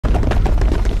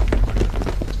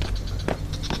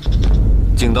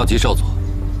景道吉少佐，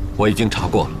我已经查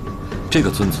过了，这个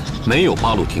村子没有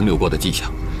八路停留过的迹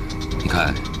象。你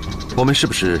看，我们是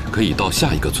不是可以到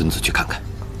下一个村子去看看？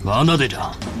王大队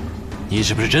长，你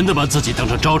是不是真的把自己当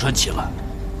成招传奇了？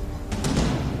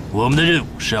我们的任务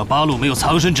是让八路没有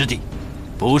藏身之地，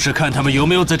不是看他们有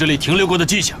没有在这里停留过的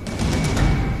迹象。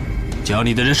将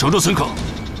你的人守住村口，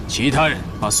其他人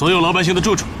把所有老百姓的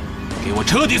住处给我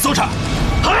彻底搜查。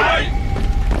嗨！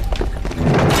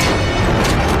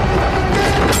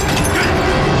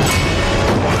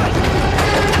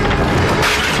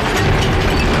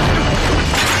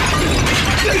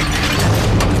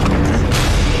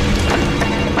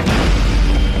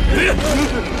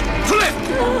 出来！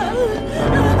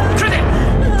快点，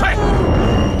快！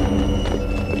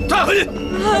带回去，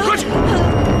快去！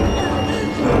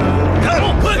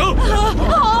快走！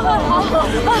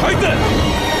孩子，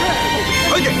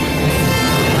快点！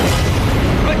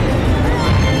快！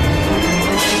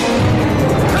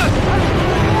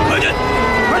快点！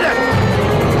快点！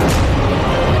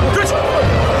快去！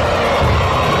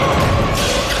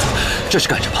这是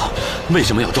干什么？为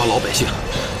什么要抓老百姓？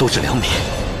都是良民。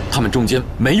 他们中间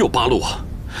没有八路啊，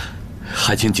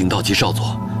还请景道吉少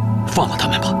佐放了他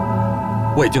们吧。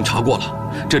我已经查过了，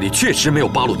这里确实没有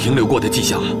八路停留过的迹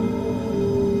象啊。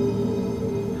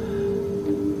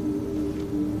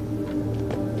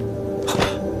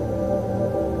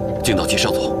景道吉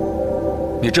少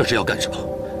佐，你这是要干什么？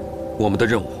我们的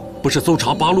任务不是搜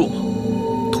查八路吗？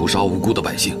屠杀无辜的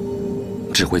百姓，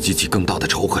只会激起更大的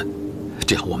仇恨，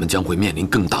这样我们将会面临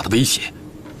更大的威胁，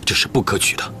这是不可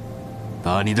取的。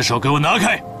 把你的手给我拿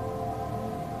开！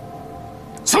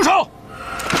松手！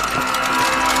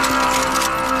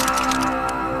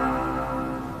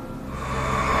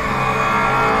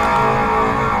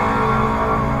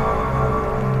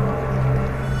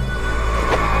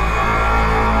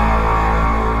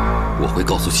我会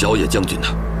告诉小野将军的。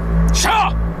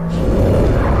杀！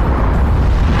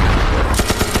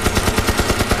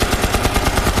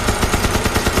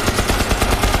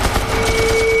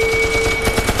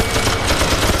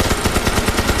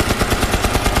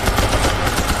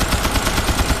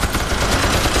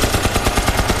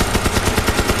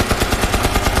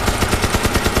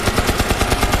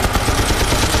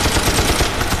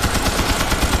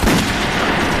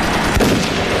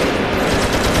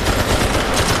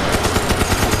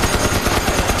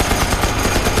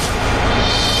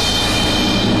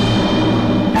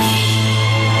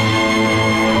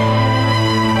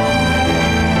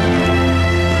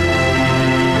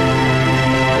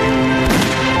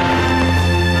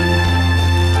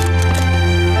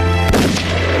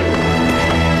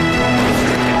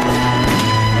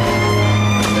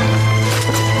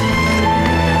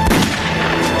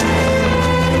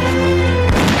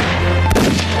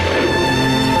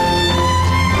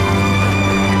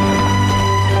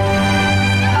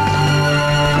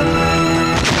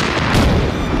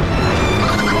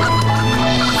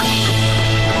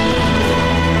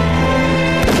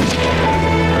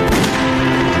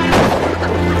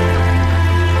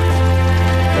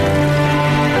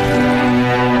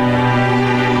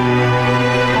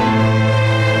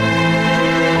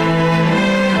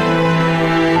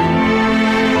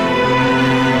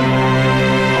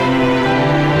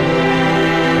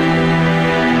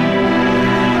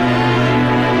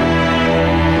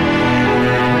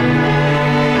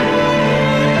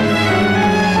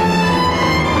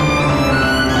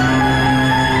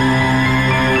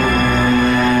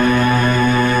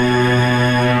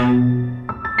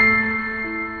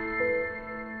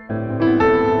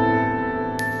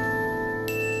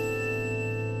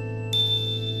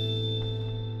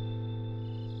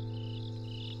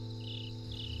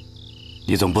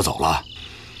 你怎么不走了？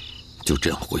就这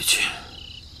样回去，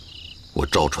我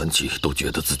赵传奇都觉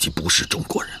得自己不是中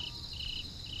国人。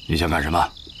你想干什么？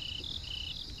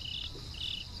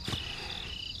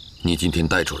你今天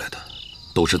带出来的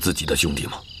都是自己的兄弟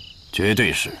吗？绝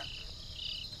对是。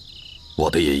我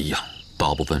的也一样，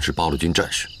大部分是八路军战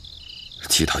士，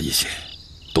其他一些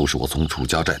都是我从楚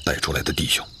家寨带出来的弟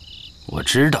兄。我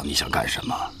知道你想干什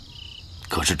么，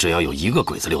可是只要有一个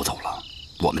鬼子溜走了，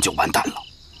我们就完蛋了。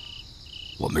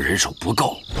 我们人手不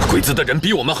够，鬼子的人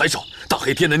比我们还少。大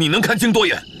黑天的，你能看清多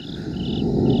远？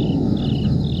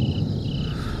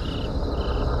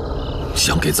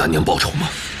想给咱娘报仇吗？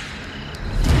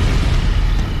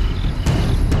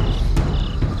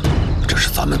这是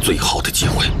咱们最好的机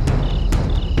会。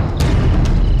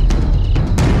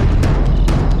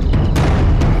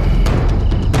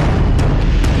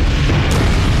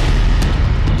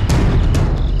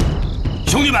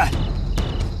兄弟们！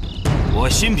 我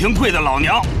新平贵的老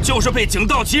娘就是被景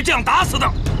道奇这样打死的。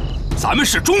咱们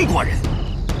是中国人，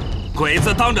鬼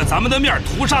子当着咱们的面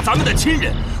屠杀咱们的亲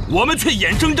人，我们却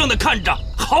眼睁睁地看着，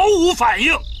毫无反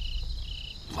应。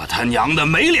我他娘的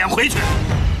没脸回去！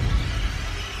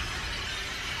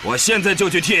我现在就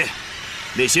去替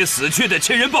那些死去的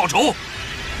亲人报仇。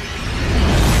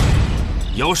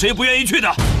有谁不愿意去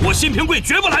的，我辛平贵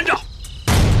绝不拦着。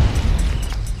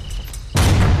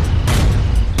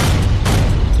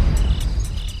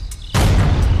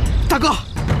大哥，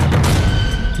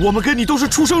我们跟你都是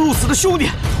出生入死的兄弟，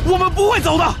我们不会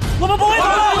走的，我们不会走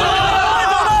的，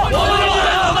我们不会走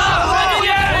的，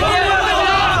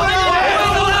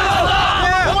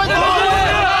我们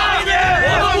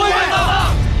不会走的，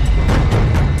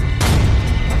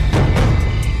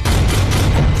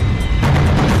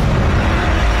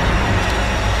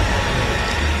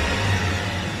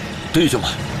弟兄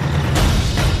们，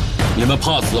你们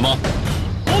怕死吗？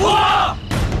不怕。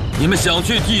你们想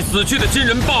去替死去的亲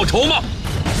人报仇吗？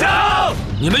想。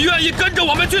你们愿意跟着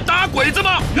我们去打鬼子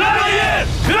吗？愿意，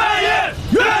愿意，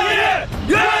愿意，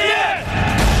愿意。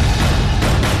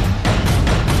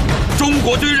中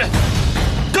国军人，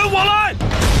跟我来！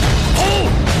走！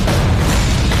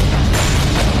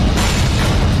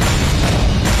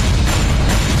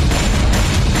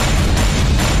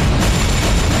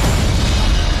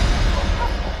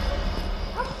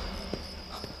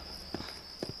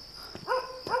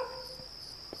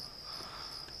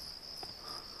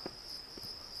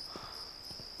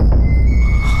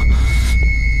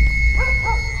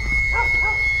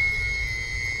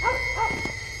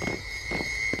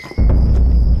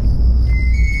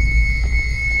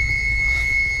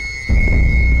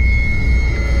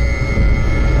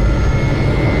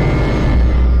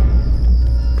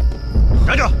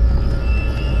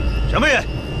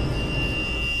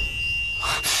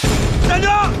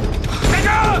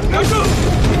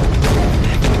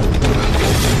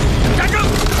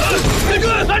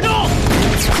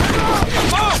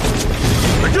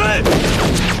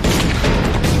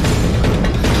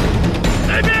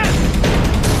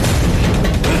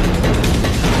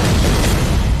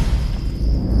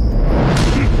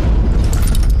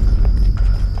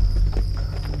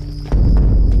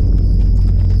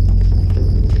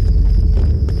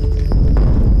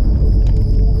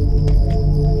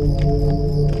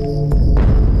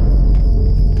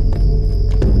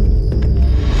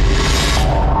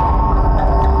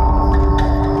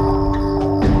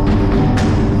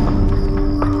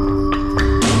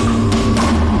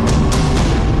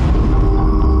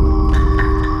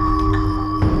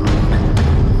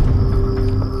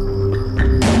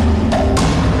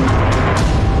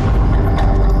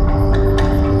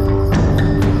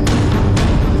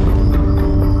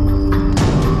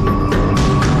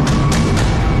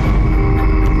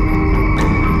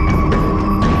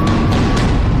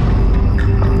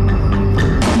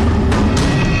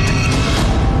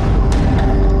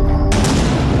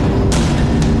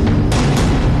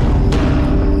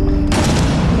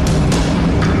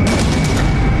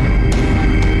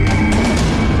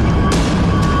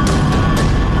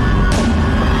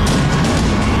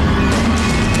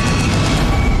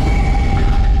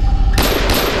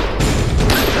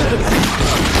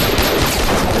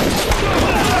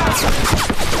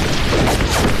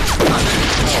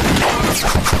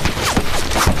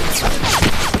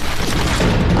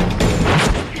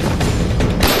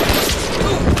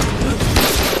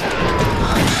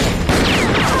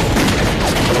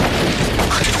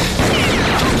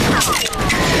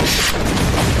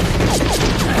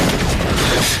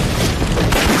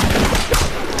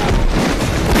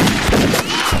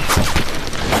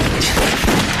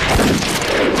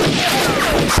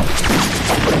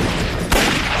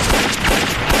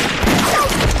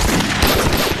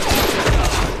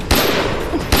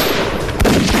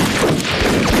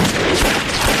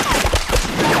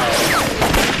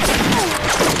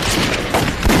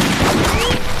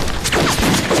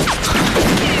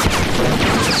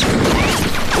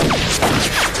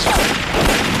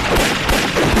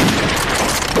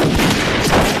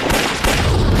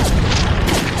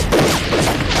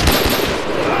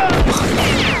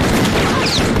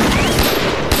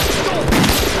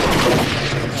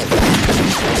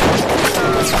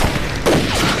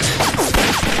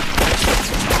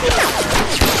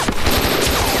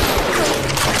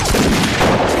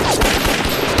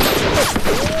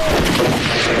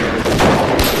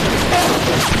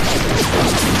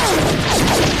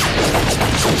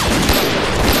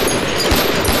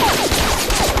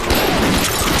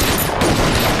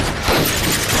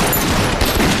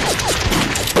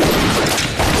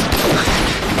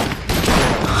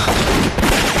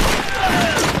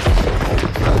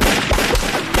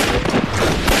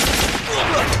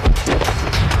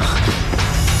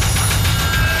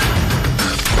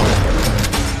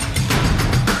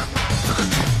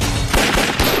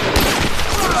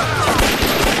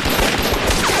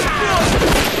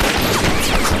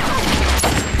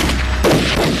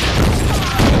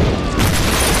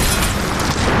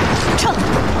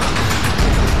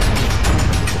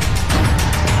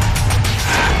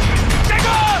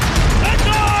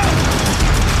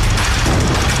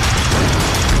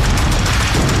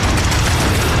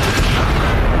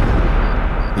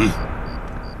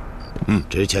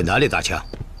之前哪里打枪？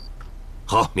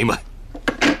好，明白。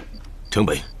城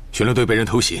北巡逻队被人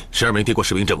偷袭，12名帝国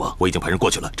士兵阵亡，我已经派人过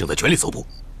去了，正在全力搜捕。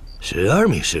12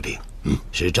名士兵，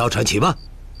是赵传奇吗？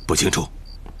不清楚。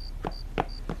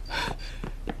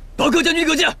报告将军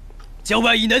阁下，郊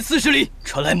外以南40里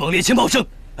传来猛烈枪炮声，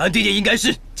按地点应该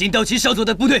是金道奇少佐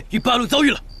的部队与八路遭遇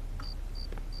了。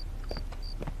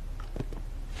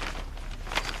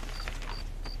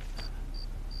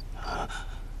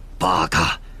八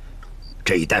嘎！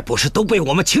这一带不是都被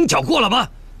我们清剿过了吗？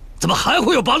怎么还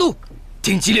会有八路？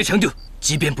听激烈程度，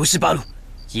即便不是八路，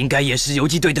应该也是游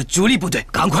击队的主力部队。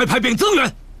赶快派兵增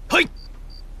援！嘿。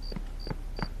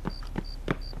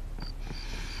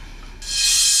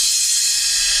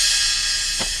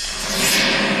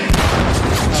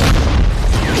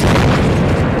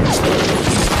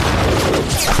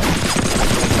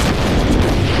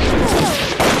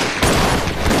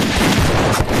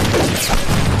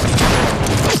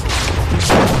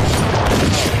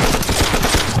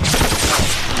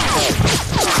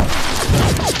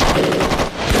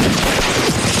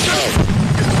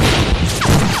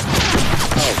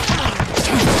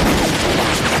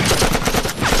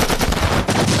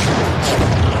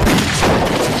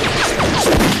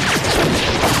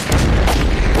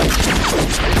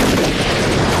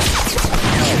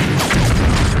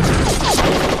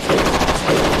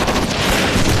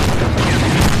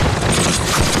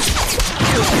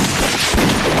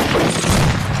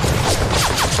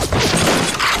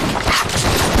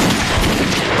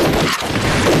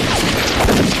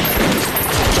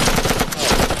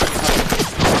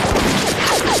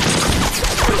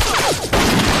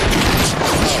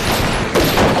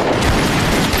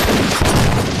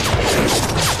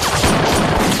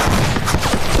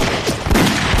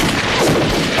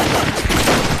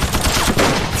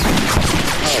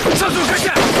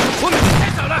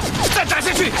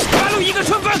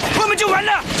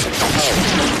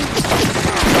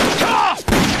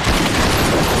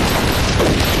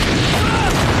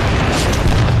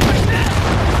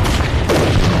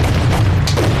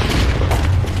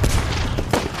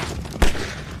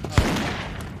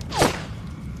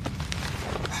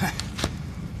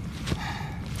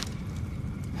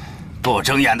不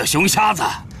睁眼的熊瞎子，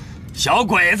小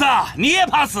鬼子，你也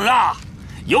怕死啊？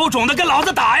有种的跟老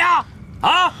子打呀！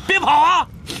啊，别跑啊！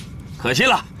可惜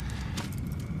了，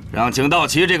让景道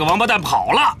奇这个王八蛋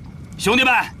跑了。兄弟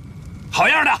们，好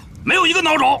样的，没有一个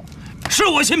孬种，是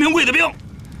我新平贵的兵。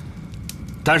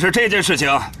但是这件事情，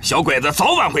小鬼子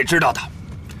早晚会知道的。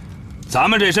咱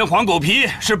们这身黄狗皮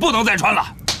是不能再穿了。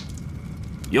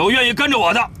有愿意跟着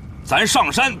我的，咱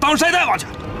上山当晒大王去。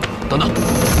等等。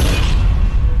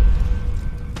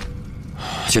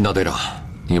新大队长，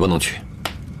你不能去。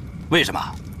为什么？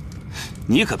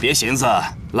你可别寻思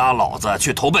拉老子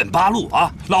去投奔八路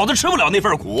啊！老子吃不了那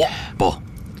份苦。不，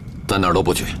咱哪儿都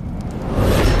不去，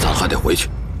咱还得回去。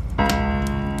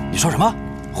你说什么？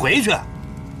回去？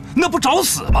那不找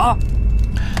死吗？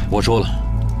我说了，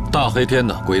大黑天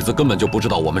的，鬼子根本就不知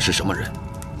道我们是什么人，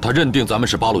他认定咱们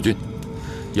是八路军。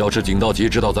要是景道奇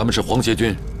知道咱们是皇协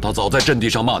军，他早在阵地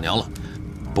上骂娘了，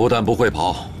不但不会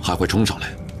跑，还会冲上来。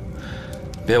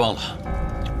别忘了，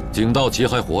景道奇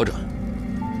还活着。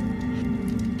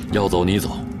要走你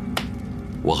走，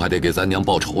我还得给咱娘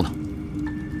报仇呢。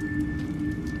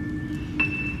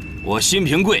我辛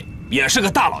平贵也是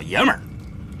个大老爷们儿，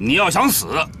你要想死，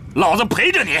老子陪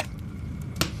着你。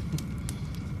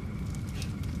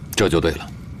这就对了。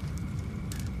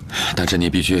但是你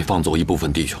必须放走一部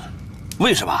分弟兄。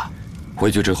为什么？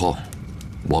回去之后，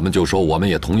我们就说我们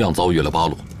也同样遭遇了八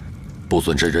路，不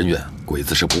损失人员，鬼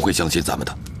子是不会相信咱们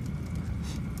的。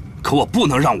可我不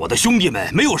能让我的兄弟们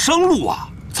没有生路啊！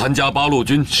参加八路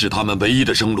军是他们唯一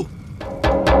的生路。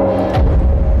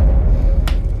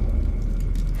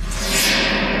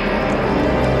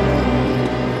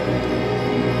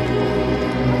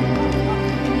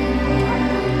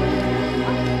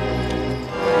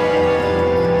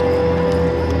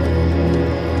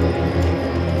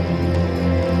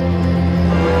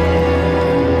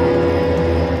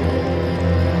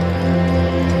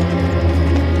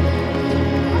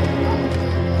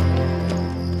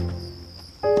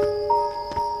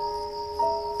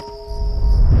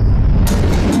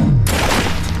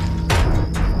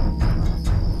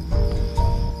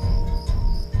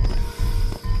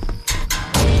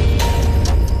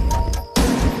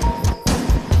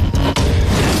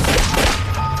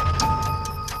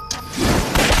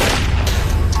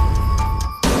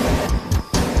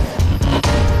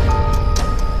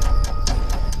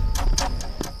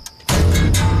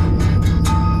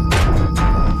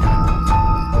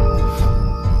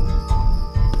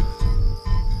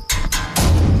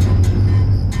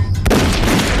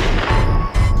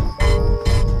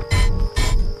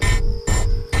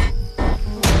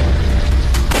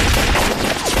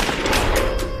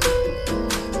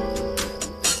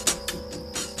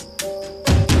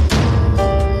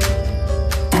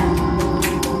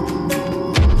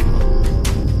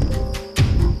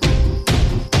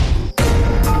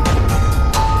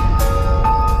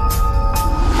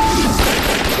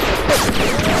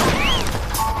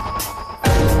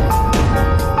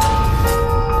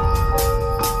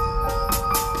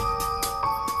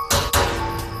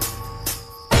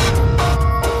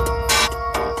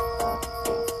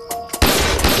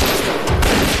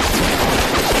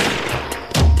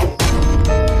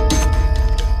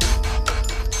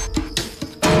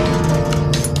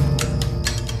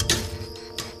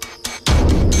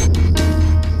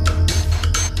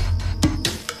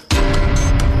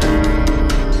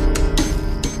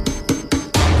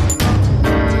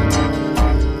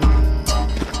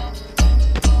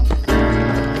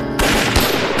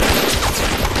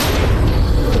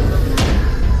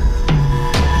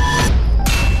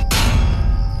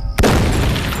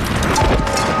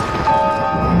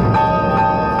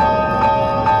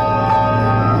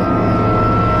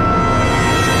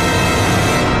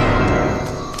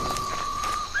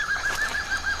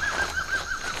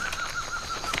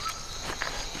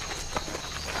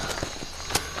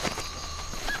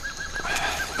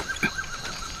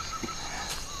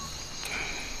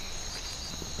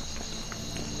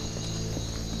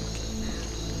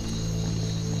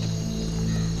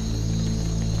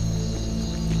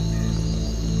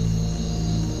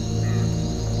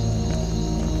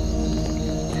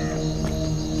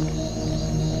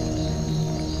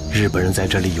日本人在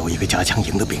这里有一个加强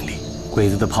营的兵力，鬼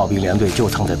子的炮兵连队就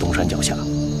藏在东山脚下。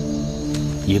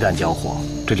一旦交火，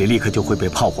这里立刻就会被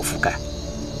炮火覆盖，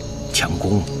强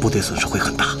攻部队损失会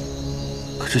很大。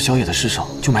可是小野的尸首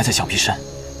就埋在橡皮山，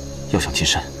要想进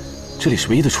山，这里是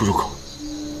唯一的出入口。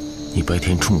你白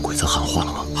天冲鬼子喊话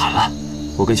了吗？喊了，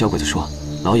我跟小鬼子说，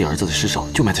老野儿子的尸首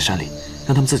就埋在山里，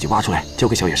让他们自己挖出来交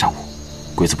给小野上午。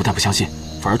鬼子不但不相信，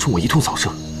反而冲我一通扫射，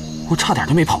我差点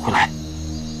都没跑回来。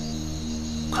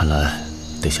看来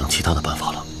得想其他的办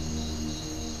法了。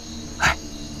哎，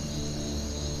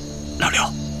老刘，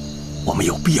我们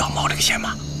有必要冒这个险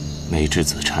吗？美智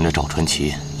子缠着赵传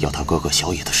奇要他哥哥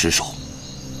小野的尸首，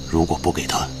如果不给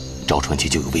他，赵传奇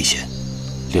就有危险。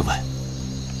另外，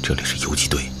这里是游击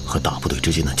队和大部队之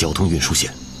间的交通运输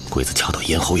线，鬼子恰到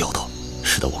咽喉要道，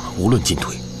使得我们无论进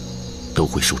退，都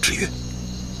会受制约。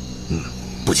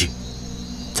不急，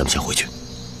咱们先回去，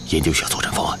研究一下作战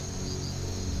方案。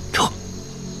撤。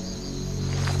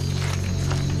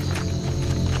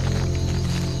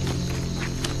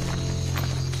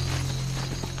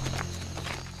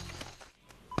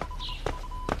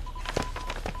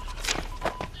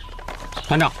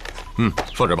团长，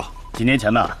放这儿吧。几年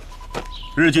前呢，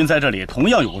日军在这里同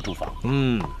样有过驻防。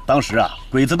当时啊，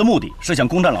鬼子的目的是想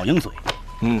攻占老鹰嘴。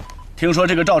听说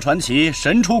这个赵传奇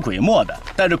神出鬼没的，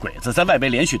带着鬼子在外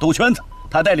边连续兜圈子。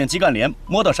他带领几干连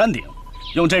摸到山顶，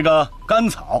用这个干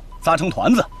草扎成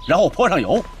团子，然后泼上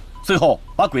油，最后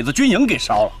把鬼子军营给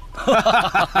烧了。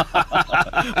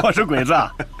可是鬼子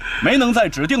啊，没能在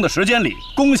指定的时间里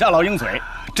攻下老鹰嘴。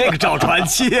这个赵传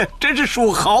奇真是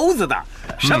属猴子的，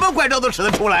什么怪招都使得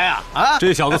出来啊！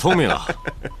这小子聪明啊！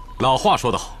老话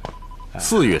说得好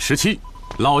，4月17，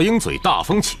老鹰嘴大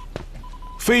风起，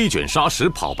飞卷沙石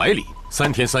跑百里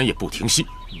，3天3夜不停息。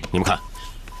你们看，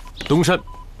东山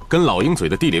跟老鹰嘴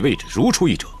的地理位置如出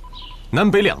一辙，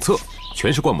南北两侧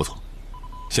全是灌木丛。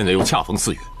现在又恰逢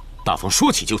4月，大风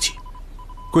说起就起。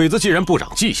鬼子既然不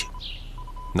长记性，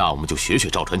那我们就学学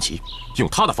赵传奇，用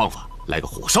他的方法来个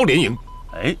火烧连营。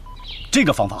哎，这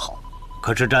个方法好。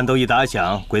可是战斗一打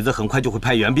响，鬼子很快就会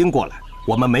派援兵过来，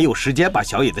我们没有时间把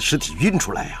小野的尸体运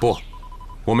出来呀。不，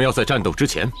我们要在战斗之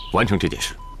前完成这件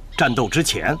事。战斗之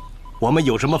前，我们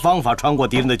有什么方法穿过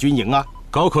敌人的军营啊？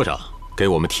高科长给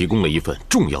我们提供了一份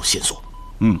重要线索。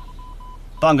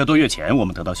半个多月前，我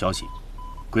们得到消息，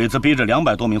鬼子逼着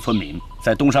200多名村民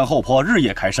在东山后坡日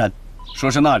夜开山，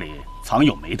说是那里藏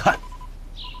有煤炭。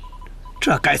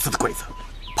这该死的鬼子，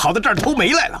跑到这儿偷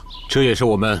煤来了！这也是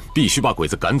我们必须把鬼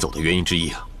子赶走的原因之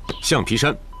一啊！橡皮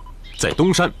山在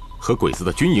东山和鬼子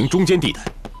的军营中间地带，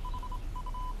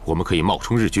我们可以冒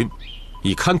充日军，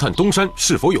以勘探东山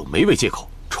是否有煤为借口，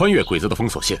穿越鬼子的封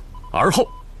锁线，而后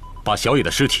把小野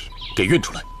的尸体给运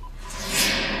出来。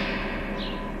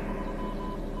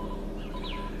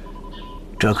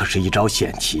这可是一招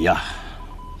险棋呀！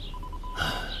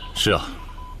是啊，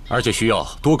而且需要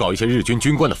多搞一些日军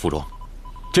军官的服装。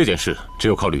这件事只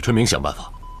有靠吕春明想办法，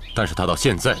但是他到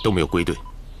现在都没有归队。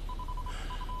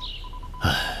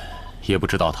也不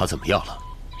知道他怎么样了。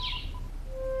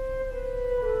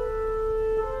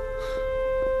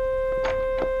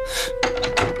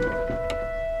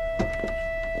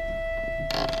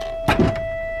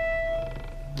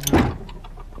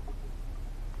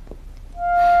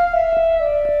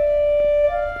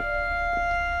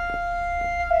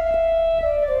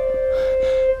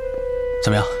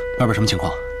怎么样？外边什么情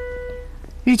况？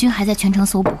日军还在全城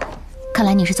搜捕，看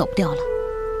来你是走不掉了。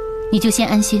你就先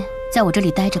安心在我这里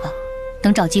待着吧，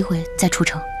等找机会再出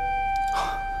城。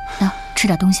那吃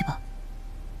点东西吧。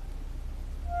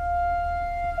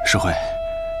石慧，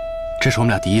这是我们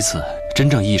俩第一次真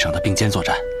正意义上的并肩作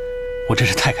战，我真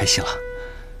是太开心了。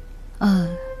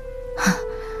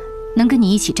能跟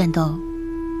你一起战斗，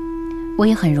我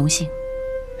也很荣幸。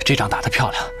这仗打得漂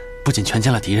亮，不仅全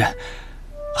歼了敌人，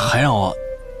还让我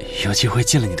有机会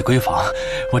进了你的闺房，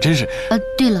我真是……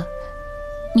对了，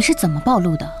你是怎么暴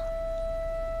露的？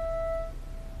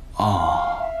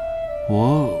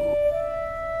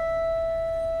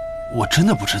我真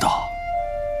的不知道。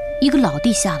一个老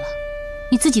地下了，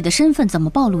你自己的身份怎么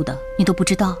暴露的，你都不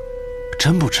知道？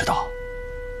真不知道。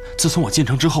自从我进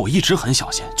城之后，我一直很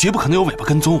小心，绝不可能有尾巴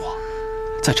跟踪我。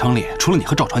在城里，除了你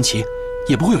和赵传奇，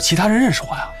也不会有其他人认识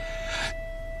我呀。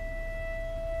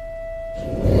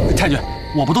太君，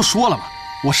我不都说了吗？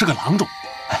我是个郎中，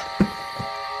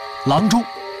郎中，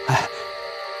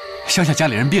乡下家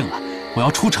里人病了，我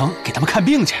要出城给他们看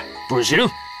病去。不行，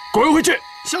滚回去！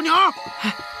小牛，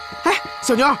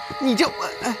小牛，你这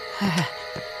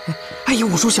哎呦，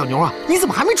我说小牛啊，你怎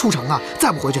么还没出城啊？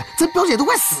再不回去，咱表姐都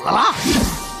快死了。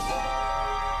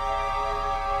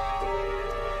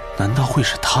难道会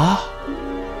是他？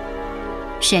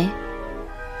谁？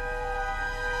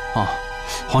哦，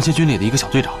皇协军里的一个小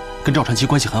队长，跟赵传奇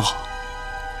关系很好。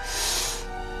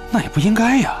那也不应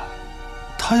该呀，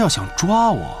他要想抓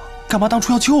我，干嘛当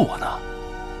初要救我呢？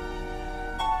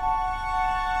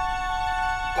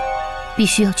必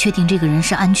须要确定这个人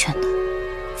是安全的，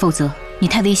否则你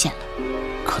太危险了。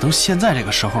可都现在这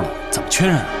个时候了，怎么确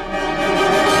认啊？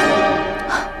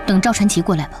等赵传奇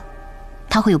过来吧，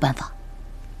他会有办法。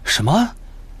什么？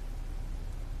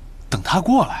等他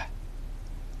过来？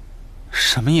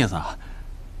什么意思啊？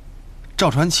赵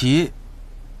传奇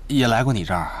也来过你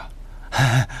这儿啊？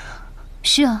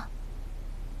是啊，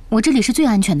我这里是最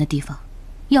安全的地方，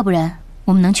要不然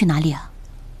我们能去哪里啊？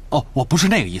哦，我不是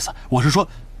那个意思，我是说，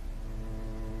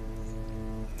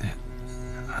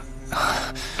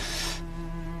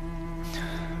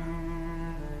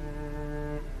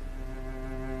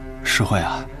石慧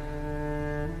啊，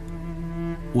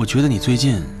我觉得你最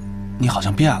近你好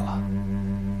像变了。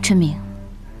春明，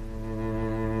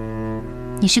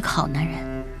你是个好男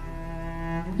人，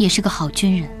也是个好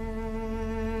军人。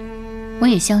我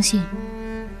也相信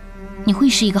你会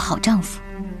是一个好丈夫。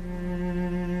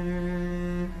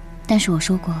但是我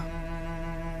说过，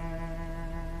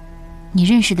你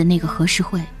认识的那个何世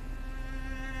慧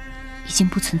已经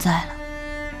不存在了。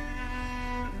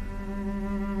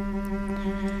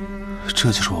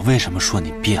这就是我为什么说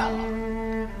你变了。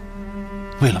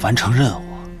为了完成任务，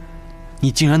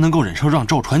你竟然能够忍受让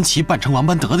赵传奇扮成王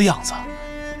班德的样子，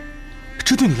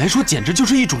这对你来说简直就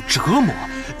是一种折磨，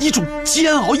一种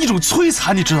煎熬，一种摧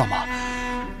残，你知道吗？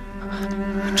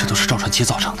这都是赵传奇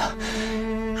造成的。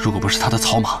如果不是他的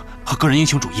草莽和个人英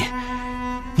雄主义，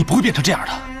你不会变成这样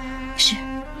的。是，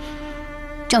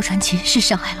赵传奇是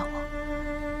伤害了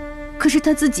我，可是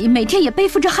他自己每天也背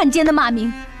负着汉奸的骂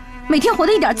名，每天活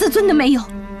得一点自尊都没有，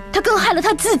他更害了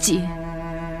他自己。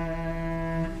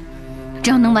只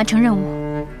要能完成任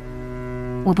务，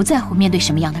我不在乎面对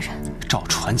什么样的人。赵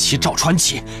传奇，赵传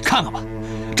奇，看看吧，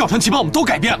赵传奇把我们都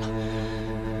改变了。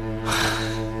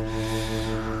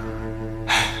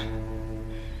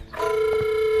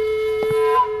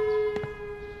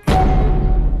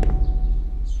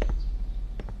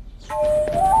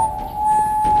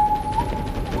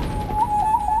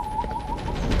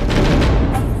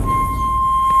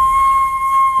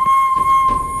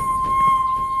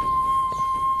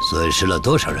损失了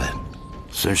多少人？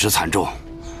损失惨重，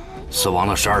死亡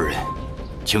了12人，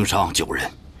轻伤9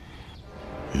人。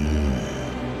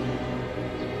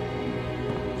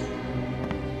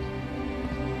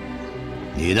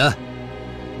你呢？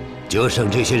就剩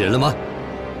这些人了吗？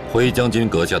回将军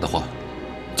阁下的话，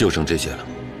就剩这些了。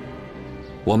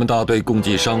我们大队共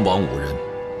计伤亡5人，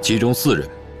其中4人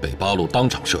被八路当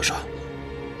场射杀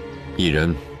，1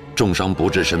人重伤不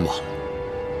治身亡。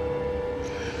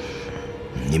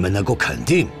你们能够肯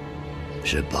定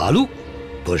是八路，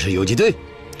不是游击队？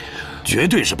绝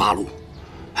对是八路。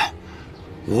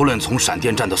无论从闪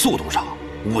电战的速度上、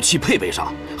武器配备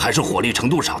上，还是火力程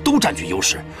度上，都占据优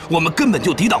势，我们根本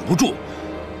就抵挡不住。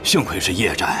幸亏是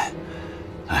夜战，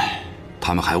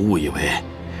他们还误以为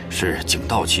是景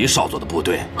道奇少佐的部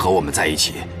队和我们在一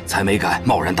起，才没敢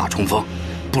贸然打冲锋。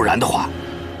不然的话，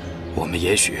我们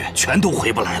也许全都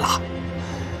回不来了。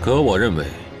可我认为，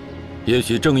也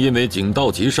许正因为景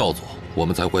道奇少佐，我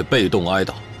们才会被动挨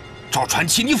打。赵传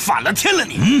奇，你反了天了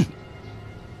你！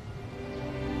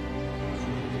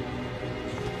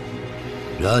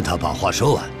让他把话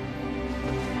说完。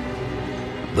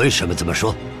为什么这么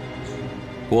说？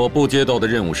我部接到的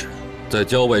任务是，在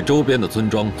郊外周边的村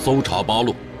庄搜查八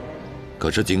路，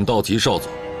可是景道奇少佐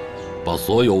把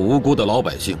所有无辜的老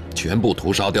百姓全部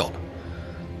屠杀掉了。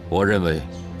我认为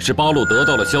是八路得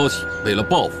到了消息，为了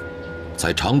报复，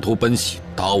才长途奔袭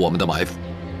打我们的埋伏。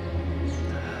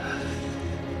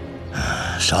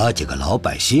杀几个老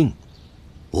百姓，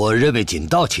我认为景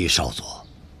道奇少佐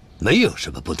没有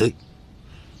什么不对。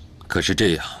可是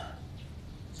这样，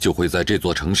就会在这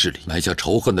座城市里埋下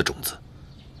仇恨的种子。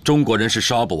中国人是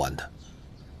杀不完的，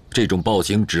这种暴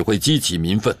行只会激起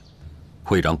民愤，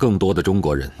会让更多的中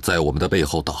国人在我们的背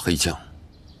后打黑枪。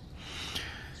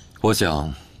我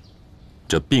想，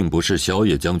这并不是小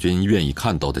野将军愿意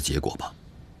看到的结果吧？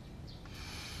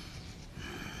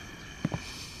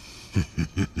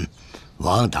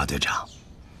王大队长，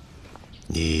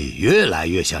你越来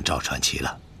越像赵传奇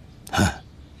了。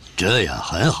这样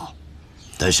很好，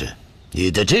但是你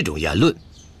的这种言论，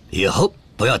以后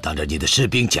不要当着你的士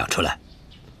兵讲出来。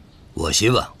我希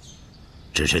望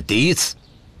这是第一次，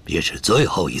也是最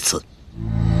后一次。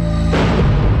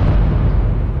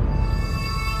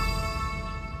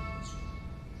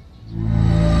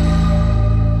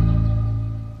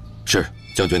是，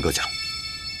将军阁下。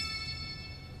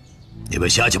你们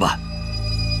下去吧。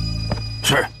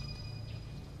是。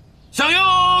向右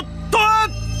蹲。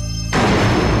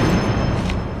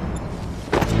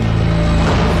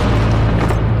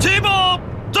齐步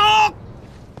走。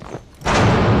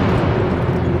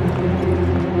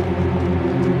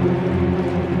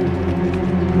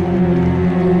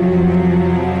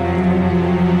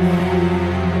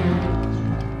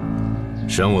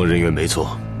伤亡人员没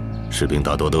错，士兵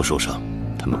大多都受伤，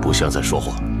他们不像在说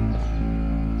谎。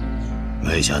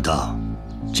没想到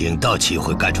景道奇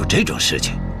会干出这种事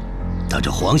情，当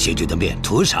着皇协军的面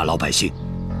屠杀老百姓，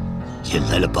引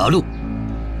来了八路，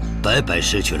白白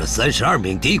失去了32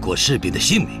名敌国士兵的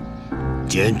性命，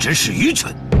简直是愚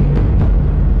蠢。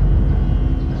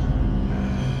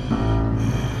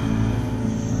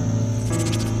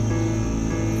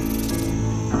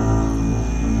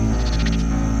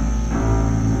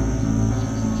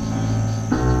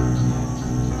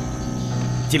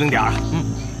机灵点儿。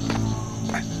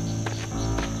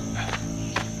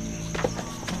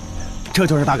这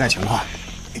就是大概情况。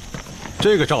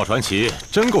这个赵传奇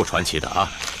真够传奇的啊！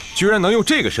居然能用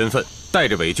这个身份带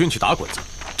着伪军去打鬼子，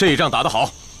这仗打得好，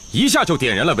一下就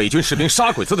点燃了伪军士兵杀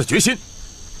鬼子的决心。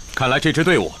看来这支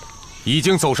队伍已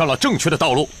经走上了正确的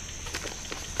道路。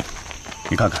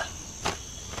你看看，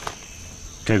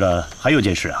这个还有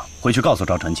件事啊，回去告诉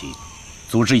赵传奇，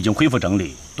组织已经恢复整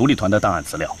理独立团的档案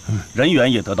资料，人员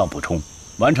也得到补充。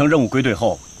完成任务归队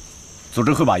后，组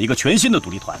织会把一个全新的独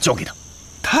立团交给他。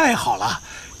太好了，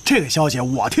这个消息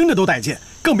我听着都带劲，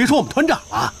更别说我们团长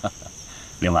了。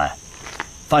另外，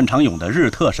范长勇的日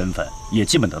特身份也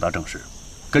基本得到证实，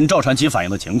跟赵传奇反映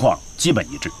的情况基本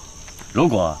一致。如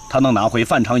果他能拿回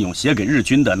范长勇写给日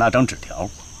军的那张纸条，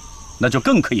那就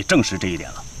更可以证实这一点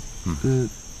了。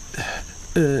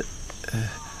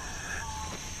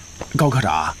高科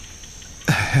长，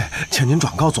请您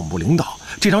转告总部领导，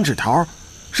这张纸条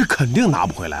是肯定拿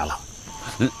不回来了。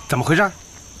怎么回事？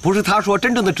不是他说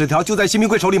真正的纸条就在新民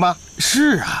贵手里吗？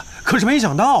是啊，可是没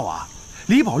想到啊，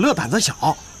李宝乐胆子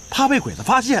小，怕被鬼子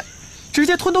发现，直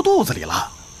接吞到肚子里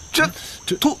了。这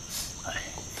吐。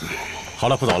好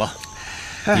了，不走了，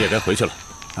你也该回去了。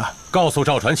告诉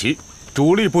赵传奇，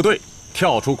主力部队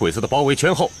跳出鬼子的包围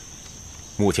圈后，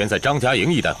目前在张家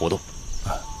营一带活动。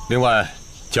另外，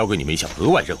交给你们一项额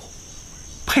外任务，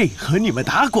配合你们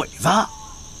打鬼子。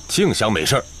净想美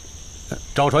事儿。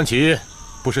赵传奇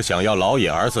不是想要老野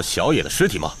儿子小野的尸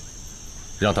体吗？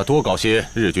让他多搞些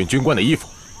日军军官的衣服。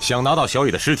想拿到小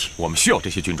野的尸体，我们需要这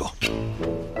些军装。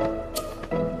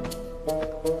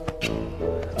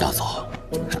大嫂，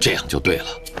这样就对了，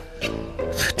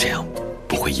这样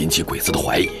不会引起鬼子的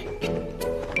怀疑。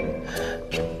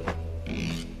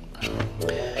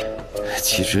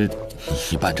其实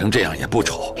你办成这样也不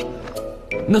丑，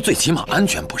那最起码安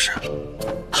全不是？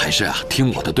还是啊，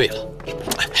听我的对了。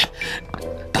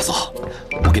大嫂，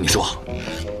我跟你说，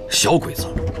小鬼子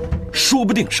说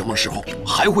不定什么时候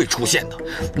还会出现的，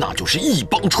那就是一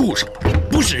帮畜生，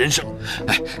不是人生。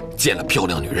哎，见了漂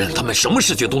亮女人，他们什么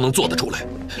事情都能做得出来，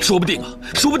说不定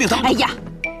他们……哎呀，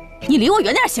你离我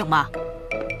远点行吗？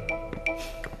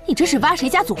你这是挖谁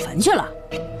家祖坟去了？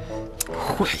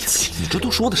哎呀，你这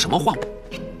都说的什么话？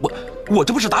我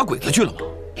这不是打鬼子去了吗？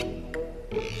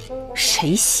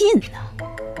谁信呢？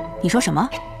你说什么？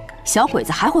小鬼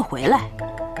子还会回来？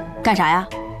干啥呀？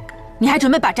你还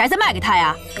准备把宅子卖给他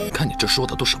呀？看你这说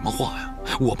的都什么话呀？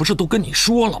我不是都跟你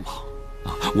说了吗？啊，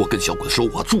我跟小鬼子说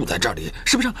我住在这里，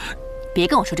是不是？别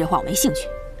跟我说这话，我没兴趣。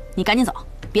你赶紧走，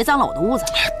别脏了我的屋子。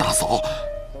大嫂，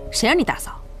谁让你大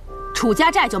嫂？楚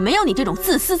家寨就没有你这种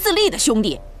自私自利的兄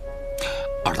弟。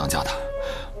二当家的，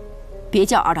别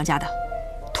叫二当家的，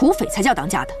土匪才叫当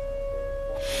家的。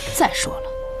再说了，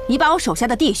你把我手下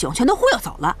的弟兄全都忽悠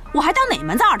走了，我还当哪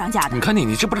门子二当家的？你看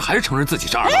你这不是还是承认自己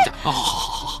是二当家？啊，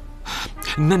好。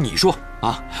那你说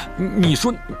啊，你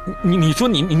说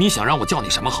你想让我叫你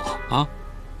什么好啊？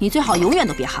你最好永远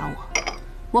都别喊我，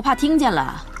我怕听见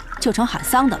了就成喊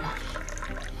丧的了。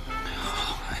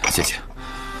谢谢。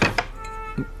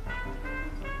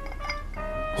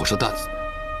我说大，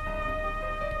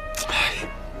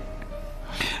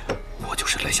我就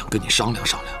是来想跟你商量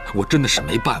商量，我真的是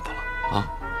没办法了啊！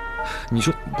你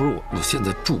说不是我现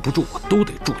在住不住，我都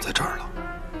得住在这儿了，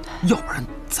要不然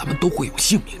咱们都会有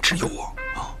性命之忧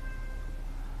啊！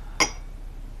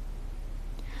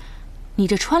你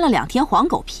这穿了2天黄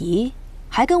狗皮，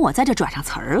还跟我在这转上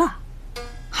词儿了，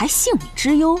还性命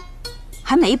之忧，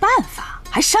还没办法，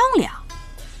还商量。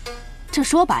这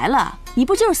说白了，你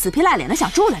不就是死皮赖脸的想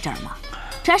住在这儿吗？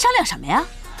这还商量什么呀？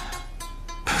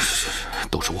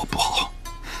都是我不好，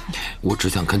我只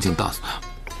想看清大嫂。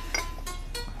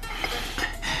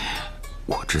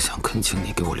我只想恳请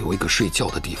你给我留一个睡觉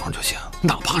的地方就行，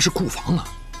哪怕是库房啊。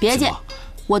别介，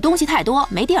我东西太多，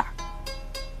没地儿。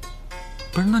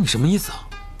不是，那你什么意思啊？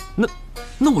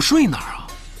那我睡哪儿啊？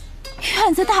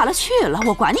院子大了去了，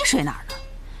我管你睡哪儿呢？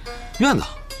院子？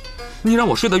你让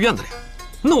我睡在院子里，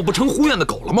那我不成护院的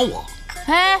狗了吗？我。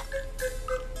哎，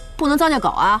不能糟践狗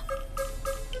啊！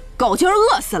狗就是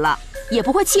饿死了，也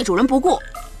不会弃主人不顾。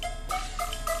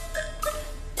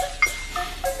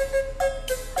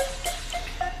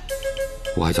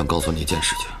我还想告诉你一件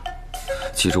事情，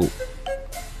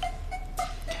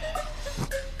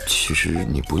其实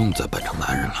你不用再扮成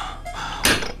男人了。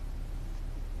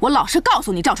我老实告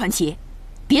诉你，赵传奇，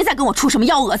别再跟我出什么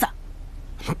幺蛾子。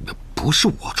不是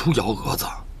我出幺蛾子，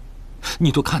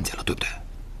你都看见了对不对？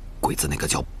鬼子那个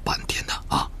叫半天的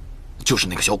啊，就是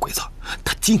那个小鬼子，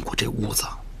他进过这屋子，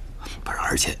不是，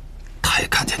而且他也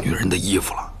看见女人的衣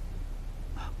服了。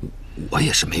我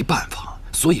也是没办法，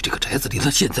所以这个宅子里他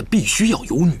现在必须要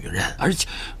有女人，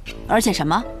而且什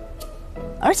么？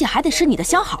而且还得是你的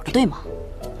相好的，对吗？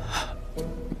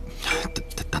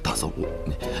大嫂，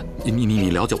你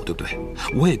了解我对不对？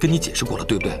我也跟你解释过了，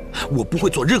对不对？我不会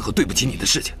做任何对不起你的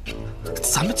事情。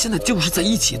咱们现在就是在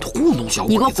一起糊弄小鬼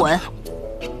子。你给我滚！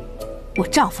我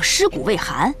丈夫尸骨未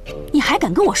寒，你还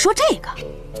敢跟我说这个？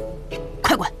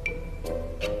快滚！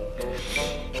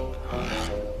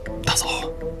大嫂，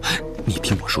你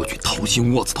听我说句掏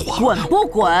心窝子的话。滚不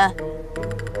滚？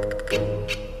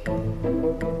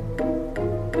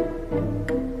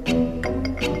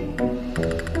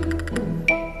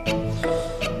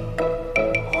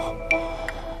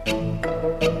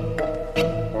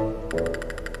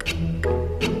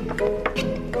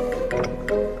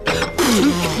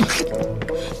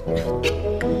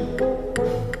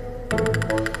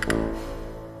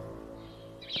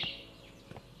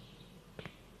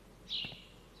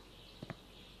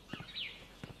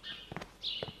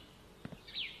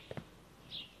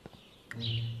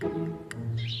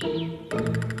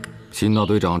新大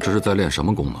队长这是在练什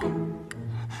么功呢？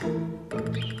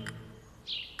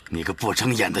你个不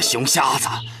睁眼的熊瞎子，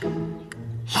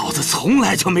老子从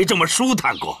来就没这么舒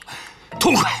坦过！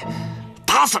痛快，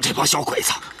打死这帮小鬼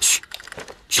子！嘘，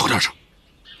小点声。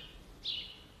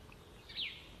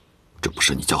这不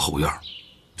是你家后院，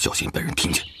小心被人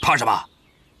听见。怕什么？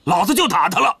老子就打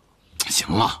他了！行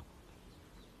了，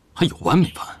还有完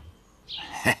没完？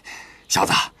嘿，小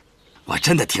子，我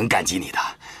真的挺感激你的。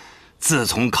自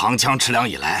从扛枪吃粮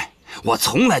以来，我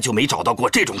从来就没找到过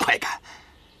这种快感，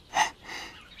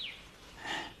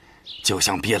就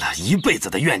像憋了一辈子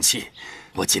的怨气，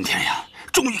我今天呀，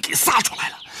终于给撒出来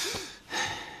了。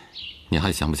你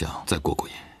还想不想再过过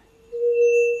瘾？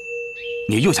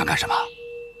你又想干什么？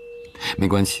没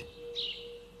关系，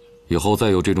以后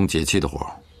再有这种解气的活，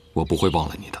我不会忘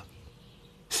了你的。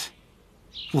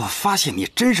我发现你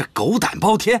真是狗胆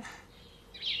包天，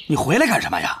你回来干什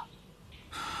么呀？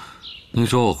你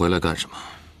说我回来干什么？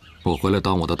我回来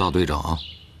当我的大队长啊！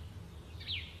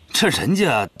这人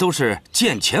家都是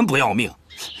见钱不要命，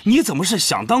你怎么是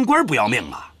想当官不要命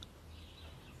啊？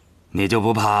你就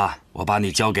不怕我把你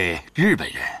交给日本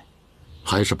人？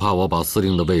还是怕我把司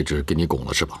令的位置给你拱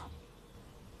了是吧？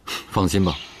放心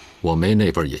吧，我没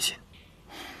那份野心。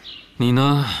你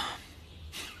呢，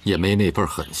也没那份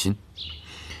狠心。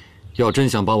要真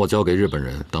想把我交给日本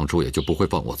人，当初也就不会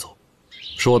放我走。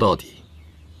说到底，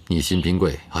你辛平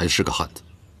贵还是个汉子。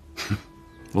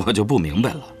我就不明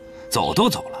白了，走都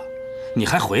走了，你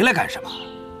还回来干什么？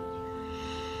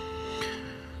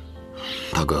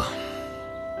大哥，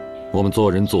我们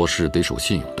做人做事得守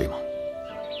信用，对吗？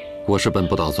我是本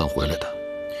不打算回来的，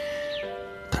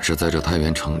但是在这太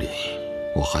原城里，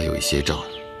我还有一些账，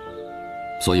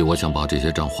所以我想把这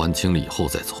些账还清了以后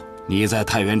再走。你在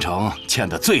太原城欠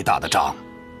的最大的账，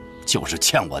就是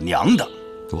欠我娘的。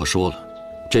我说了，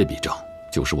这笔账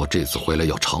就是我这次回来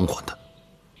要偿还的。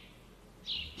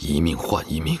一命换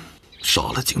一命，杀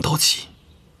了景道奇，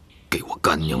给我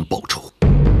干娘报仇。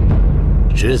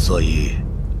之所以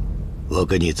我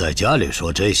跟你在家里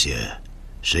说这些，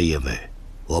是因为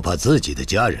我怕自己的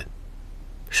家人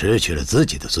失去了自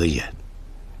己的尊严，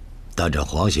当着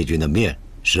皇协军的面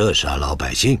射杀老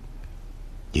百姓。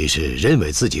你是认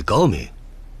为自己高明，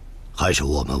还是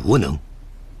我们无能？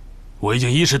我已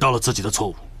经意识到了自己的错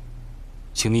误，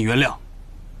请您原谅。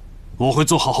我会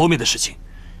做好后面的事情，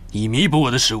以弥补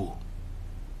我的失误。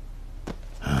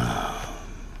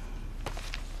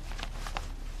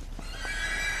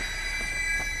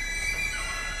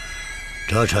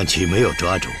赵传奇没有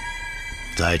抓住，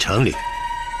在城里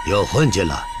又混进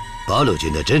了八路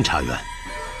军的侦察员，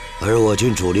而我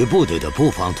军主力部队的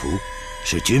布防图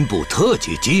是军部特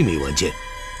级机密文件。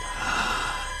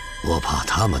我怕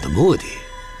他们的目的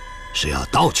是要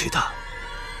盗取它。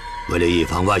为了以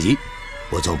防万一，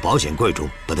我从保险柜中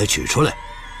把它取出来，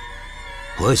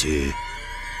或许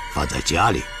放在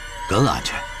家里更安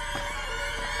全。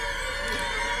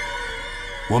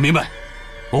我明白，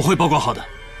我会保管好的。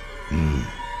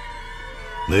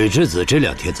美智子这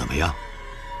2天怎么样？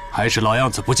还是老样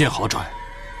子，不见好转。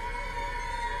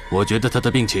我觉得他的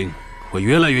病情会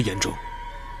越来越严重。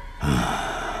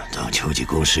等秋季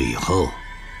公事以后，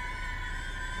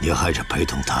你还是陪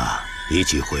同他一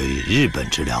起回日本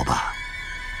治疗吧。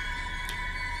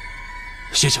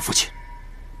谢谢父亲。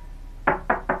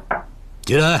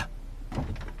进来。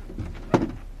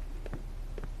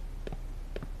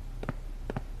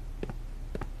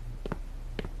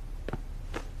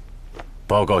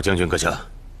报告将军阁下，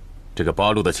这个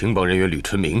八路的情报人员吕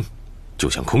春明，就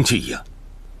像空气一样，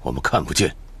我们看不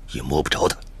见也摸不着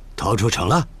他。逃出城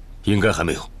了？应该还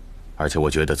没有，而且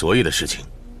我觉得昨夜的事情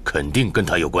肯定跟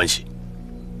他有关系。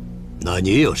那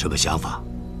你有什么想法？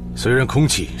虽然空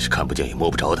气是看不见也摸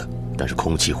不着的，但是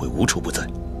空气会无处不在，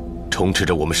充斥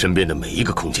着我们身边的每一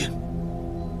个空间。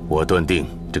我断定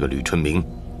这个吕春明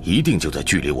一定就在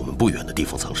距离我们不远的地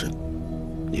方藏身。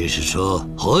你是说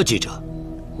何记者？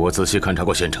我仔细勘察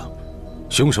过现场，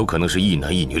凶手可能是一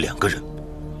男一女2个人。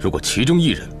如果其中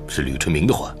1人是吕春明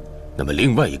的话，那么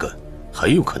另外1个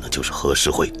很有可能就是何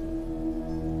世辉。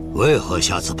为何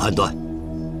下此判断？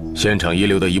现场遗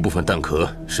留的一部分弹壳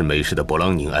是美式的勃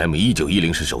朗宁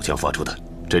M1910式手枪发出的，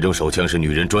这种手枪是女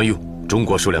人专用，中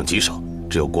国数量极少，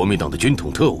只有国民党的军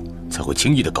统特务才会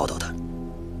轻易地搞到它。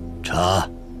查，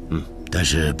但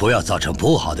是不要造成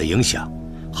不好的影响。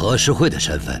何世辉的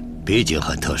身份毕竟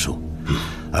很特殊，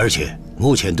而且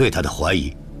目前对他的怀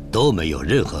疑都没有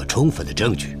任何充分的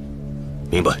证据。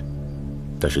明白，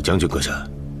但是将军阁下，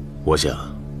我想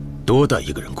多带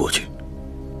1个人过去。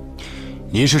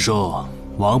您是说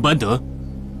王班德？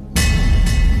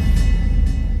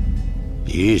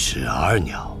一石二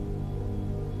鸟，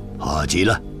好极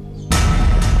了。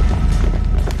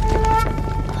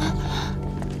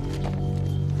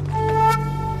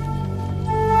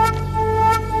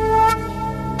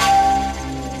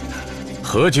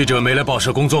何记者没来报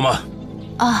社工作吗？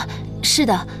啊，是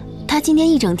的，他今天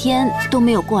一整天都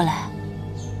没有过来。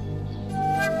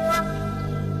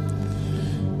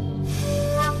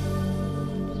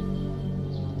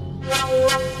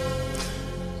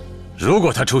如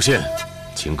果他出现，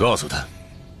请告诉他，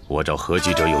我找何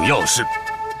记者有要事。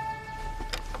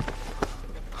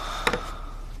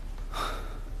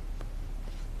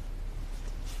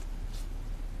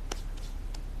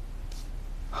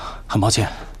很抱歉，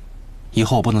以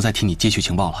后我不能再替你接取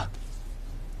情报了，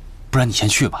不然你先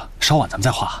去吧，稍晚咱们再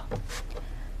话。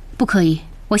不可以，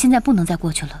我现在不能再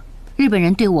过去了。日本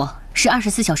人对我是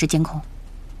24小时监控。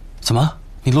怎么？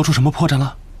你露出什么破绽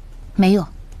了？没有，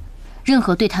任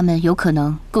何对他们有可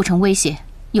能构成威胁、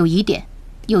有疑点、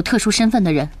有特殊身份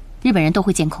的人，日本人都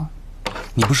会监控。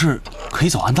你不是可以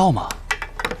走暗道吗？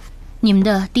你们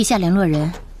的地下联络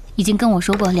人已经跟我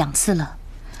说过2次了，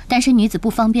单身女子不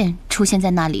方便出现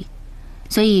在那里，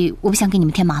所以我不想给你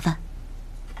们添麻烦。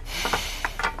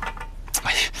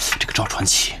哎呀，这个赵传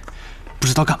奇不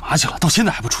知道干嘛去了，到现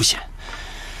在还不出现。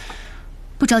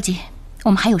不着急，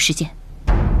我们还有时间。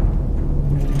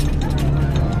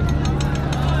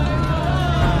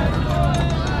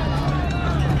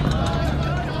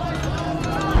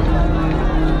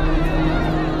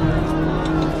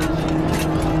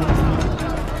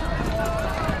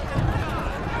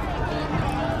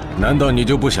难道你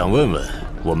就不想问问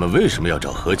我们为什么要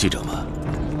找何记者吗？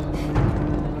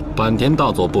坂田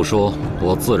大佐不说，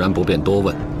我自然不便多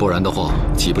问，不然的话，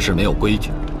岂不是没有规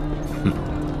矩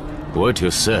？What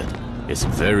you said is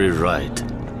very right。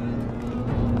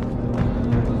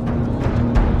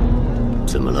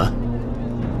怎么了？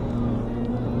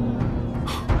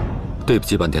对不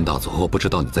起，坂田大佐，我不知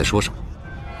道你在说什么。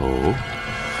哦，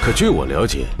可据我了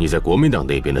解，你在国民党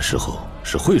那边的时候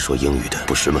是会说英语的，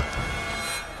不是吗？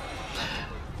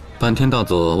坂田大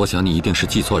佐，我想你一定是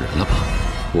记错人了吧？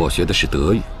我学的是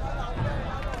德语。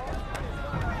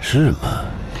是吗？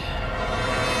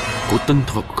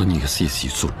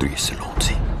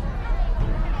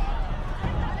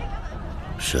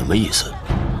什么意思？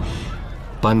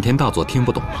坂田大佐听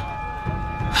不懂吗？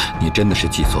你真的是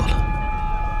记错了。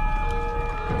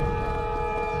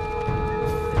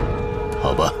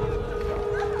好吧。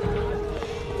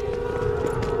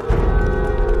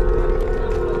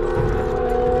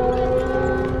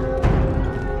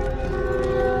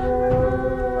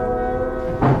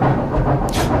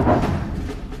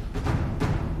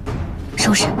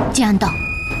收拾，进暗道。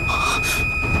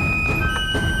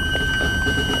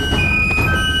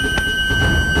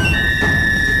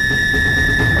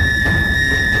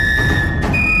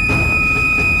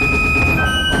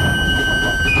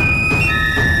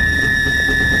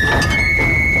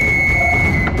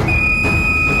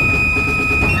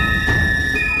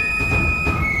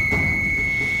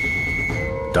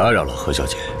打扰了，何小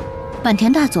姐。坂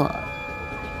田大佐，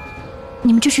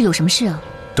你们这是有什么事啊？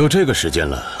都这个时间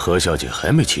了，何小姐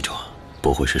还没起床，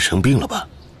不会是生病了吧？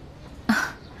啊，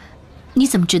你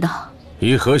怎么知道？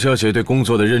以何小姐对工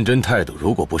作的认真态度，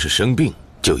如果不是生病，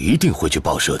就一定会去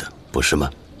报社的，不是吗？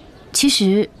其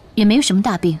实也没有什么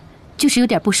大病，就是有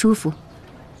点不舒服。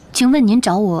请问您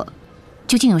找我，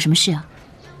究竟有什么事啊？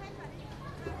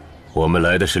我们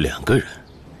来的是2个人，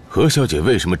何小姐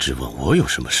为什么只问我有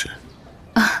什么事？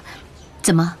啊，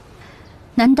怎么？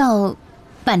难道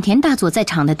坂田大佐在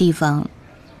场的地方，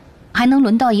还能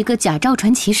轮到一个假赵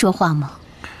传奇说话吗？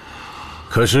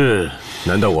可是，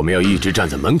难道我们要一直站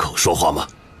在门口说话吗？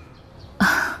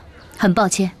啊，很抱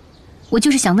歉，我就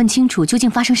是想问清楚究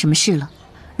竟发生什么事了。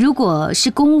如果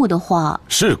是公务的话，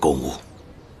是公务。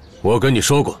我跟你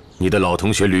说过，你的老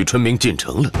同学吕春明进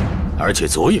城了，而且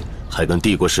昨夜还跟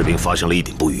帝国士兵发生了一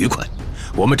点不愉快。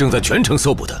我们正在全城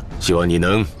搜捕他，希望你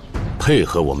能配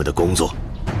合我们的工作。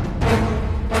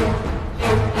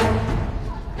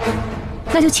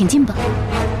那就请进吧。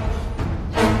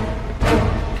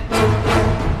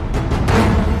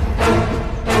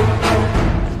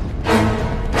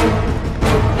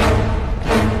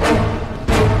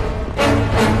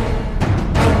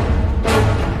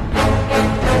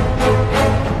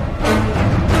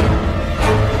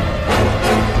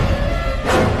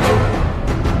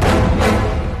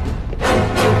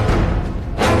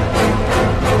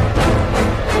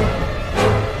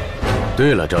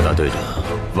对了，赵大队长，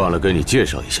忘了跟你介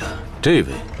绍一下，这位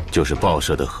就是报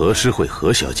社的何诗慧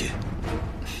何小姐。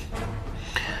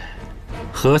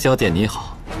何小姐你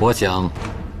好，我想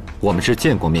我们是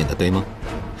见过面的，对吗？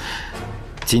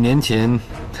几年前，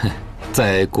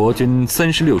在国军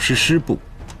36师师部，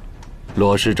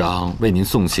罗师长为您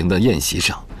送行的宴席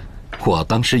上，我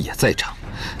当时也在场。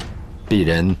鄙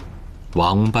人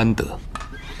王班德。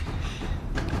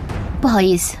不好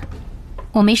意思，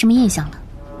我没什么印象了。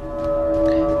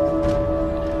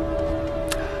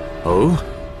哦，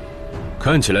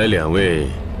看起来2位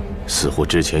似乎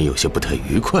之前有些不太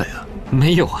愉快啊。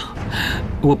没有啊，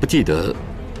我不记得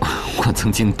我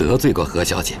曾经得罪过何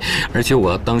小姐，而且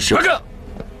我当时……报告，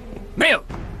没有，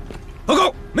报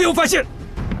告没有发现，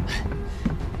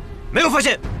没有发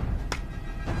现。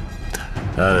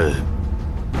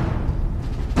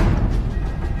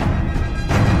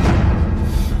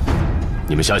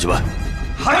你们下去吧。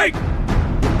嗨。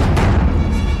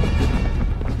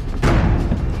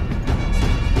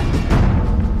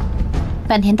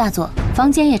坂田大佐，房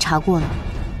间也查过了，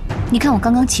你看我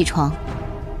刚刚起床，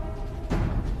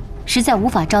实在无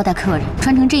法招待客人，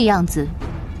穿成这样子，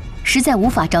实在无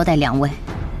法招待2位。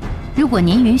如果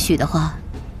您允许的话，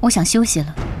我想休息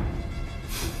了。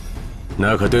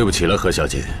那可对不起了，何小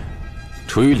姐。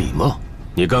出于礼貌，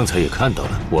你刚才也看到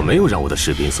了，我没有让我的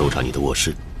士兵搜查你的卧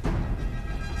室。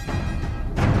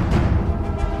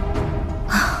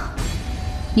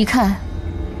你看，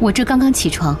我这刚刚起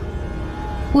床。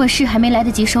卧室还没来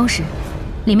得及收拾，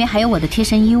里面还有我的贴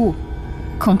身衣物，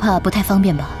恐怕不太方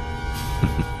便吧。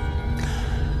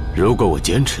如果我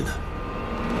坚持呢？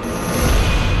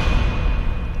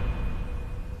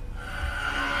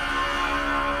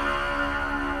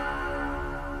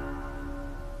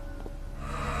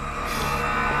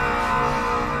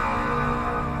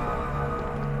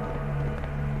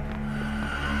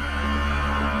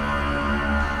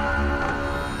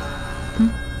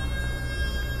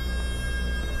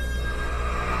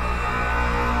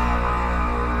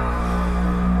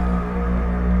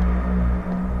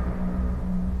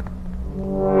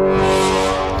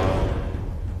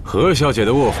何小姐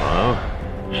的卧房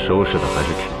收拾的还是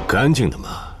挺干净的嘛。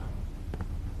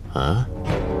啊？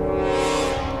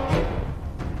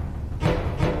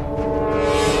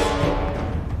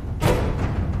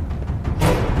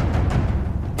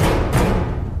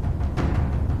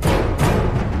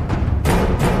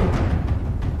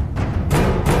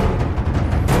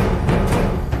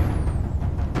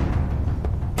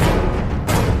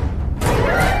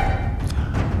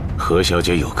何小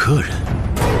姐有客人。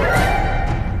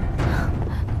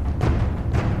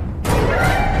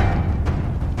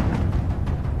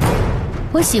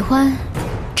我喜欢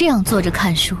这样坐着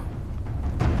看书。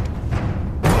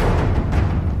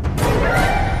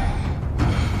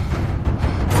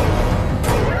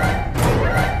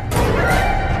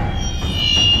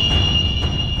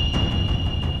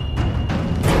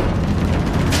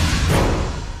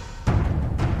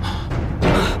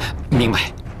明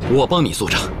白，我帮你搜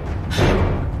查。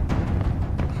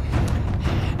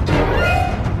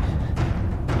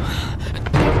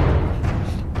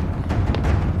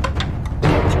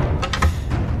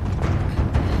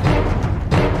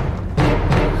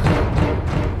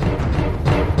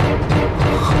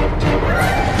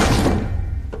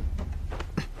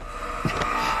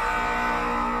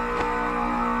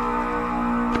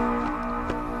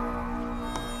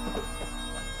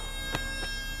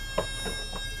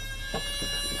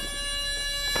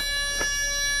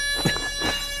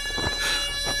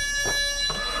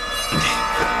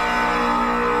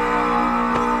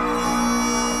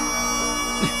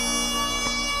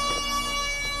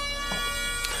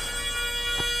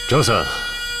赵三，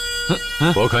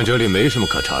我看这里没什么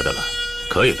可查的了，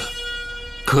可以了。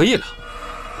可以了，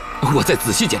我再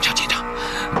仔细检查检查。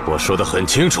我说的很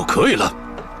清楚，可以了。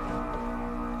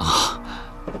啊，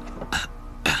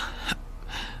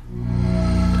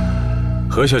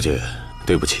何小姐，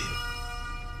对不起，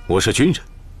我是军人，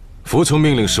服从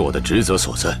命令是我的职责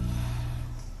所在。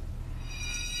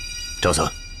赵三。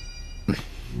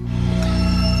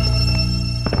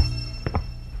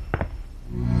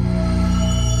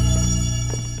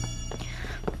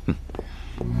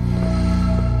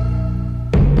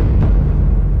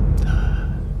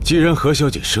 既然何小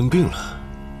姐生病了，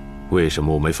为什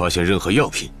么我没发现任何药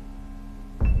品？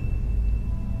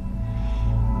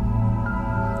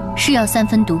是药3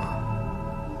分毒，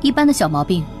一般的小毛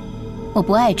病，我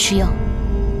不爱吃药。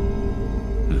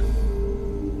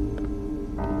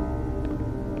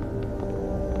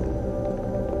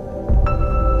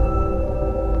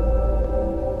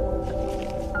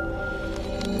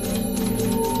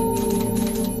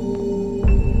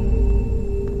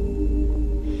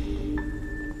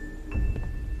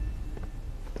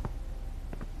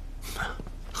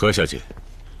何小姐，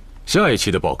下一期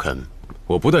的报刊，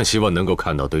我不但希望能够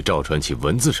看到对赵传奇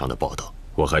文字上的报道，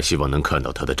我还希望能看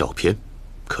到他的照片，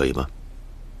可以吗？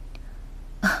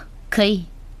啊，可以。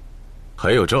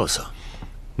还有赵桑，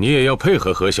你也要配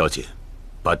合何小姐，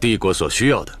把帝国所需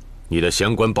要的你的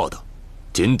相关报道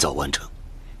尽早完成。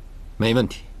没问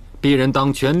题，鄙人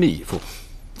当全力以赴。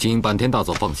请坂田大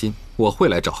佐放心，我会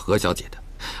来找何小姐的，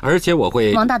而且我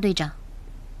会。王大队长，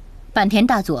坂田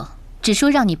大佐只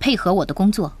说让你配合我的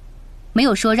工作，没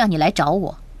有说让你来找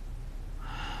我。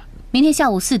明天下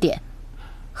午4点，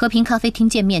和平咖啡厅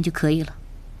见面就可以了。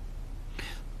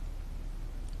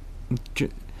这，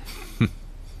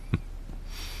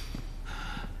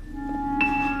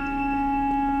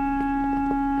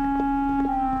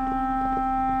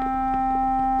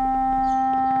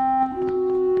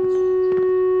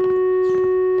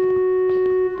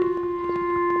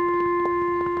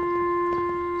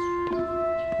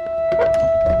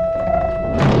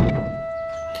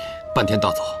坂田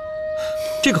大佐，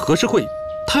这个和事会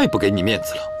太不给你面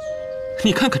子了。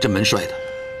你看看这门帅的，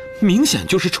明显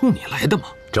就是冲你来的嘛。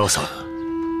赵桑，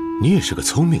你也是个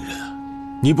聪明人啊，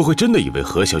你不会真的以为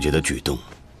何小姐的举动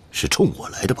是冲我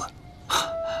来的吧？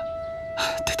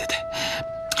对，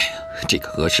哎呀，这个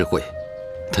和事会，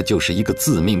他就是一个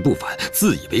自命不凡、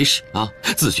自以为是啊，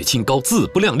自诩清高、自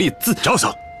不量力、赵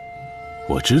桑，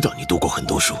我知道你读过很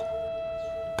多书，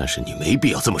但是你没必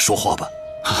要这么说话吧？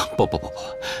不，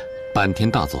坂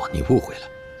田大佐，你误会了，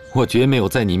我绝没有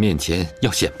在你面前要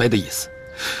显摆的意思。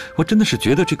我真的是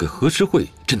觉得这个和事会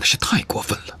真的是太过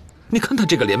分了。你看他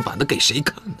这个脸板的给谁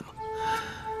看的吗？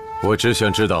我只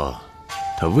想知道，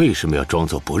他为什么要装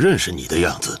作不认识你的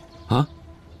样子啊？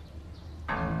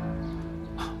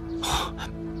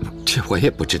这我也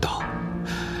不知道。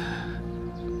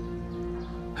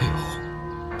哎呦，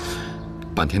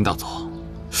坂田大佐，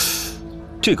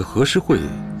这个和事会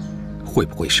会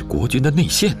不会是国军的内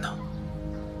线呢？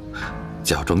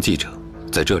假装记者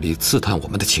在这里刺探我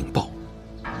们的情报，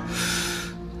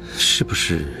是不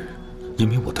是因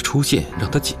为我的出现让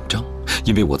他紧张？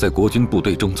因为我在国军部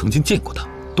队中曾经见过他，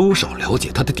多少了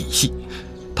解他的底细，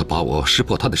他怕我识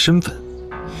破他的身份，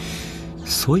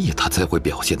所以他才会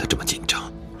表现得这么紧张。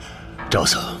赵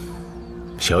桑，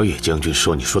小野将军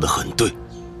说你说的很对，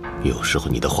有时候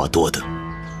你的话多的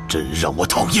真让我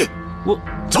讨厌。我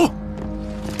走。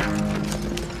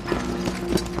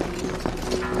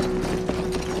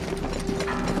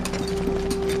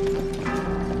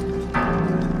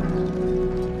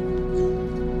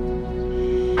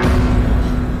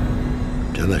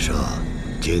这么说，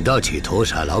景道起屠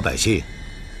杀老百姓，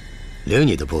令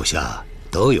你的部下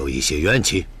都有一些怨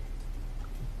气。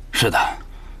是的，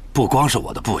不光是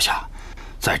我的部下，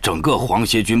在整个皇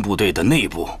协军部队的内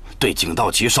部，对景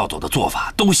道奇少佐的做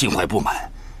法都心怀不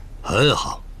满。很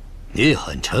好，你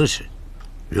很诚实。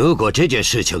如果这件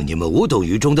事情你们无动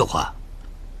于衷的话，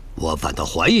我反倒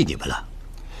怀疑你们了。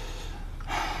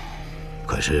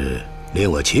可是令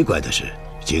我奇怪的是，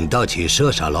景道奇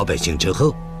射杀老百姓之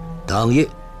后，当夜，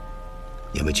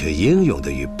你们却英勇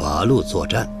地与八路作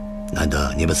战，难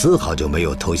道你们丝毫就没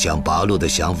有投降八路的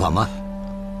想法吗？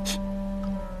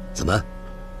怎么？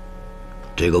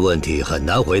这个问题很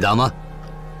难回答吗？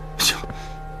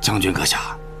将军阁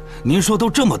下，您说都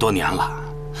这么多年了，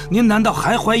您难道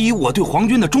还怀疑我对皇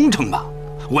军的忠诚吗？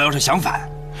我要是想反，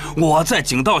我在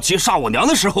景道奇杀我娘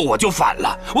的时候我就反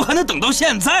了，我还能等到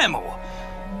现在吗？我。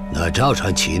那赵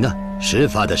传奇呢？事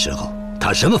发的时候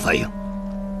他什么反应？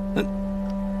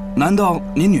难道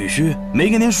您女婿没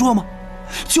跟您说吗？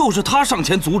就是他上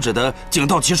前阻止的景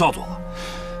道奇少佐。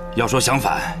要说相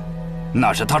反，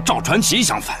那是他赵传奇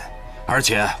相反。而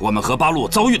且我们和八路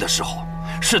遭遇的时候，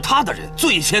是他的人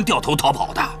最先掉头逃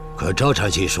跑的。可赵传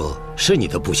奇说是你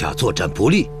的部下作战不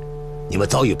利，你们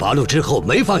遭遇八路之后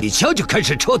没放一枪就开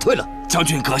始撤退了。将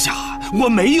军阁下，我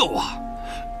没有啊，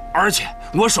而且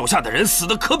我手下的人死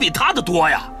的可比他的多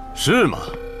呀。是吗？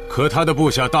可他的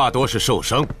部下大多是受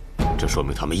伤，这说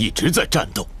明他们一直在战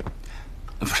斗。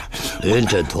不是，临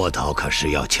阵脱逃可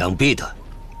是要枪毙的。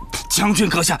将军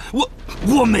阁下，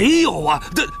我没有啊，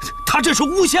他这是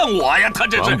诬陷我呀，他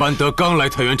这是。王班德刚来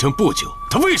太原城不久，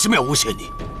他为什么要诬陷你？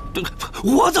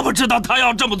我怎么知道他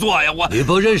要这么做呀？你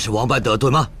不认识王班德对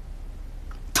吗？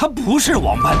他不是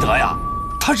王班德呀，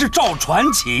他是赵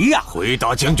传奇呀。回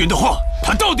答将军的话，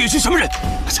他到底是什么人？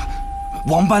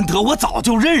王班德我早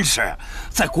就认识，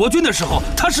在国军的时候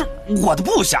他是我的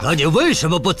部下。那你为什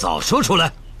么不早说出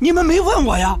来？你们没问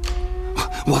我呀。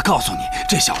我告诉你，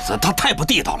这小子他太不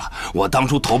地道了。我当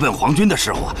初投奔皇军的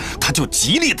时候啊，他就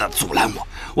极力的阻拦我。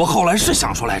我后来是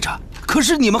想说来着，可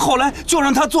是你们后来就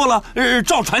让他做了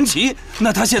赵传奇，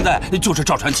那他现在就是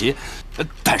赵传奇。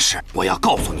但是我要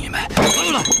告诉你们，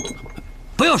够了，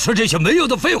不要说这些没用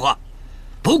的废话。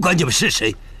不管你们是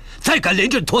谁，再敢临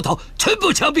阵脱逃，全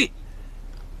部枪毙！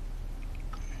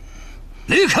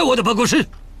离开我的办公室。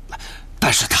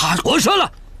但是我说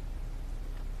了，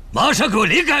马上给我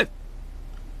离开。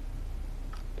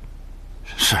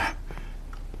是。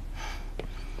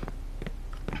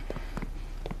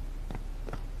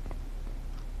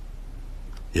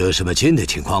有什么新的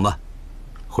情况吗？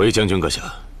回将军阁下，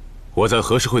我在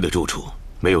和氏会的住处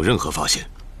没有任何发现，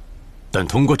但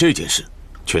通过这件事，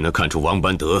却能看出王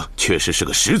班德确实是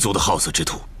个十足的好色之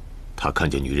徒。他看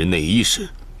见女人内衣时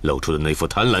露出的那副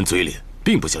贪婪嘴脸，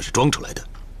并不像是装出来的。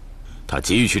他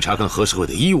急于去查看和氏会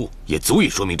的衣物，也足以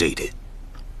说明这一点。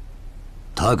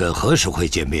他跟和氏会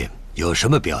见面有什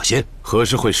么表现？和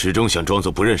氏会始终想装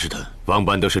作不认识他，王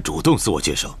班德是主动自我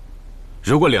介绍。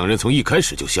如果两人从一开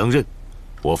始就相认，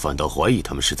我反倒怀疑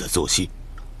他们是在做戏，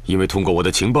因为通过我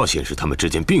的情报显示，他们之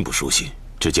间并不熟悉，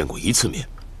只见过一次面。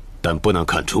但不难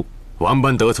看出，王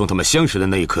班德从他们相识的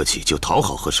那一刻起就讨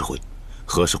好和氏会，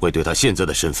和氏会对他现在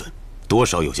的身份多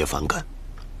少有些反感。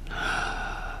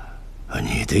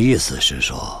你的意思是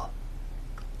说，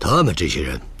他们这些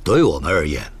人对我们而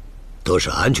言都是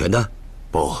安全的？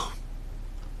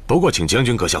不过请将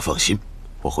军阁下放心，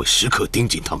我会时刻盯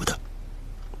紧他们的。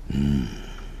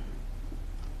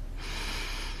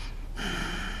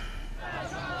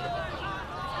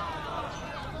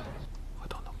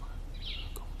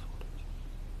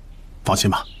放心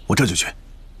吧，我这就去。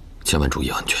千万注意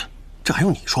安全。这还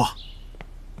用你说？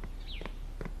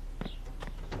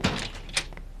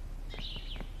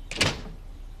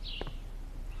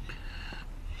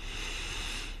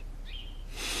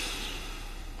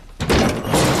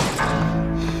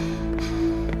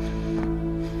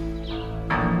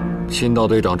新道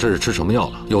队长，这是吃什么药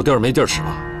了？有地儿没地儿使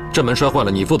啊？镇门摔坏了，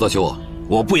你负责修啊？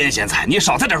我不腌咸菜，你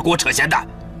少在这儿给我扯闲蛋。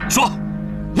说，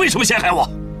为什么陷害我？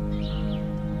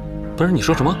不是你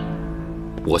说什么？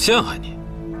我陷害你？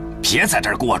别在这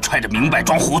儿给我揣着明白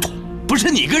装糊涂！不是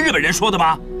你跟日本人说的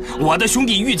吗？我的兄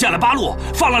弟遇见了八路，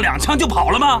放了2枪就跑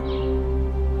了吗？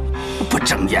不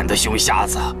睁眼的熊瞎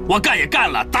子！我干也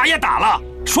干了，打也打了。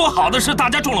说好的是大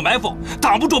家中了埋伏，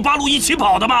挡不住八路一起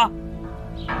跑的吗？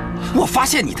我发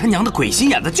现你他娘的鬼心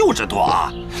眼子就是多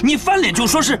啊！你翻脸就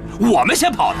说是我们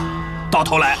先跑的，到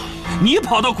头来你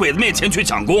跑到鬼子面前去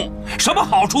抢功，什么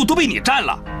好处都被你占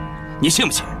了。你信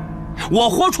不信？我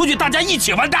豁出去，大家一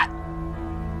起完蛋！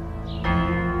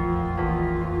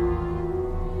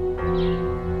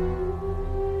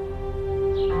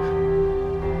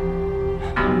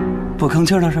不吭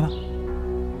气了是吧？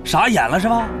傻眼了是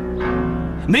吧？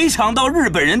没想到日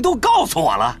本人都告诉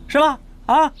我了是吧？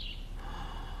啊！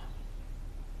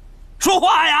说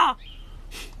话呀！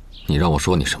你让我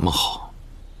说你什么好？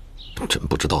真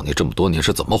不知道你这么多年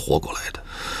是怎么活过来的。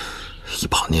一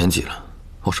把年纪了，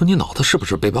我说你脑子是不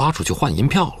是被挖出去换银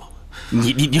票了？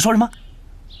你说什么？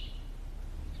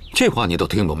这话你都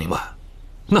听不明白？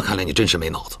那看来你真是没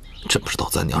脑子。真不知道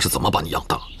咱娘是怎么把你养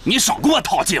大。你少给我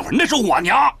套近乎，那是我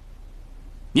娘。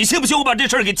你信不信我把这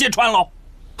事儿给揭穿了？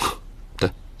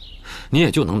对，你也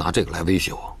就能拿这个来威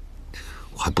胁我，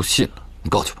我还不信了。你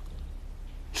告去吧。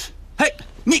哎，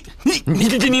你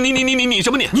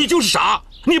什么你？你就是傻，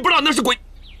你不知道那是鬼，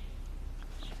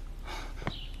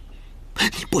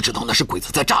你不知道那是鬼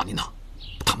子在炸你呢。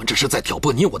他们这是在挑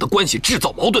拨你我的关系，制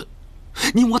造矛盾。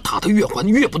你我打得越欢，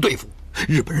越不对付，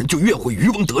日本人就越会渔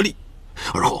翁得利，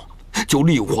而后就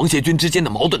利用皇协军之间的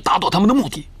矛盾，达到他们的目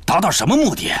的。达到什么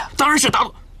目的？当然是达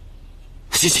到……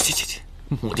行，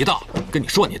目的大了，跟你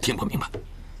说你也听不明白。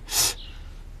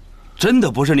真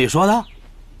的不是你说的？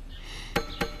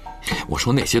我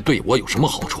说那些对我有什么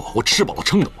好处？我吃饱了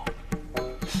撑的吗？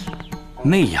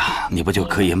那样你不就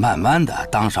可以慢慢的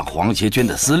当上皇协军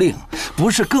的司令，不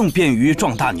是更便于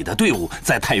壮大你的队伍，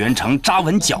在太原城扎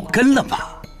稳脚跟了吗？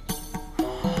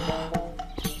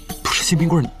不是新兵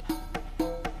官，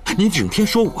你整天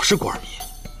说我是官迷，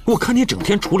我看你整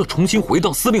天除了重新回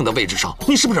到司令的位置上，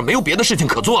你是不是没有别的事情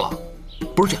可做了？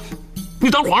不是这样，你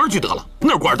当皇上去得了，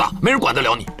那儿官大，没人管得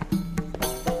了你。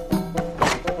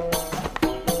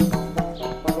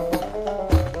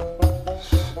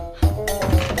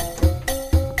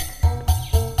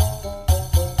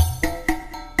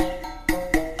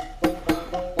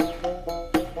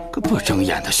不睁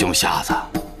眼的熊瞎子，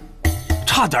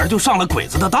差点就上了鬼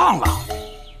子的当了。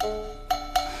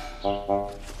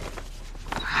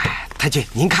哎，太君，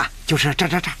您看，就是这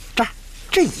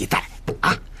一带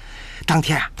啊。当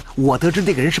天啊，我得知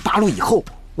那个人是八路以后，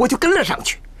我就跟了上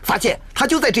去，发现他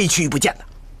就在这一区域不见了。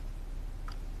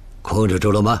控制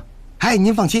住了吗？哎，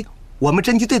您放心，我们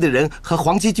侦缉队的人和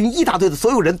黄旗军一大队的所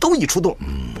有人都已出动，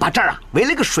把这儿啊围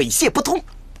了个水泄不通。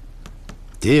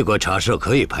帝国茶社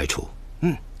可以排除。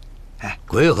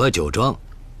贵河酒庄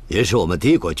也是我们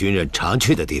帝国军人常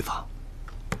去的地方，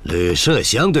旅社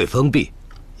相对封闭，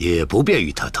也不便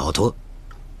于他逃脱。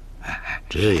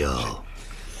只有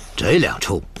这2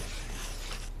处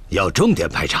要重点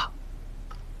排查。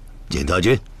锦道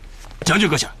军，将军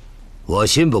阁下，我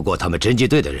信不过他们侦缉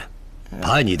队的人，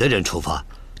派你的人出发，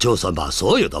就算把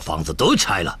所有的房子都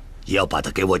拆了，也要把他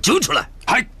给我揪出来。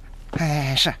嗨，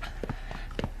哎，是。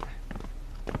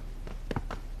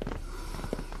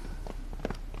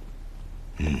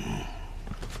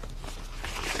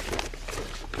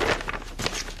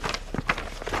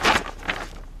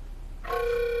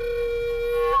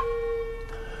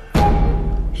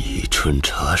宜春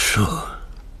茶社，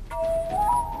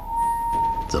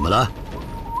怎么了？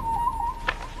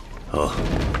哦，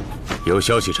有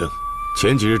消息称，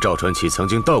前几日赵传奇曾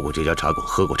经到过这家茶馆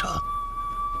喝过茶，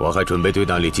我还准备对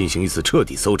那里进行一次彻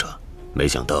底搜查，没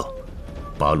想到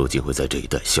八路竟会在这一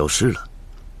带消失了。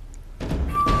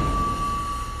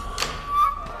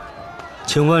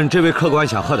请问这位客官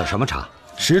想喝点什么茶？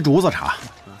石竹子茶。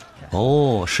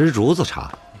哦，石竹子茶，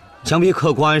想必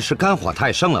客官是肝火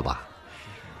太盛了吧？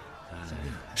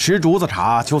石竹子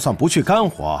茶就算不去肝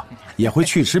火，也会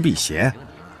祛湿避邪。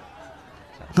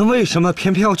那为什么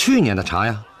偏偏要去年的茶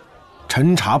呀？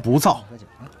陈茶不造。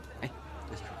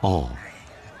哦，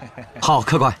好，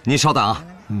客官，您稍等啊。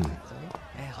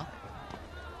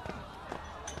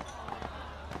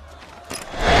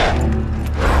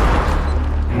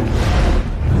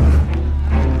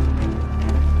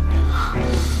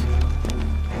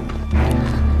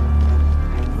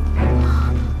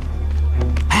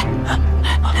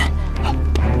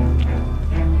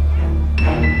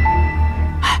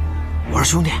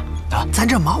兄弟啊，咱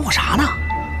这忙活啥呢？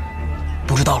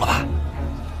不知道了吧？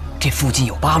这附近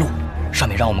有8路，上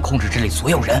面让我们控制这里所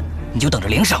有人，你就等着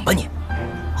领赏吧你。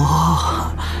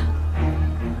哦。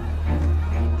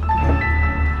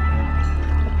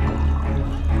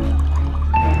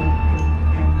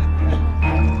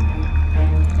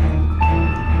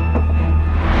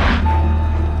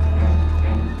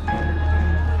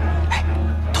哎，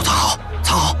都藏好，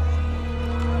藏好。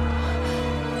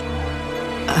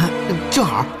正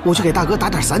好我去给大哥打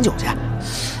点散酒去。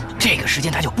这个时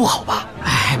间打酒不好吧？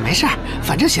哎，没事，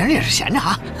反正闲着也是闲着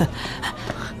啊。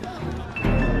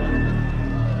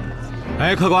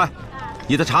哎，客官，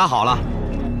你的茶好了。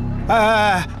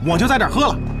哎，我就在这儿喝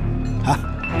了。啊。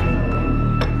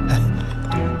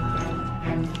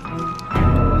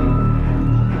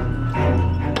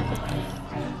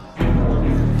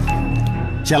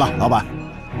谢了，老板。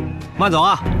慢走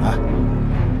啊。啊。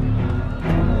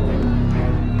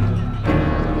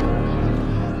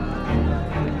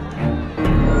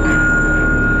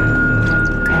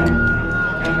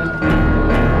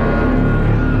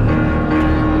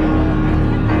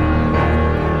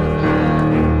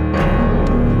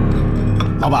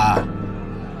老板，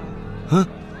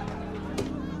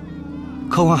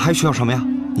客官还需要什么呀？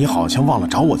你好像忘了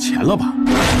找我钱了吧？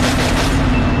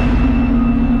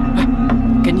哎，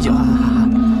给你酒。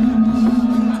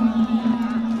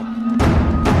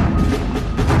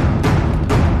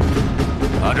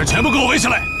把这全部给我围起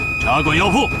来！茶馆药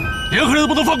铺，任何人都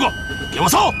不能放过！给我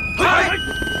搜！来！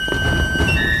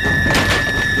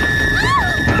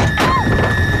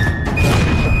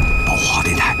保护好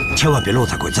电台，千万别落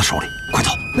在鬼子手里！快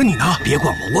走！那你呢？别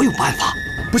管我，我有办法。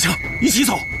不行，一起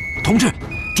走。同志，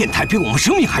电台比我们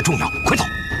生命还重要，快走！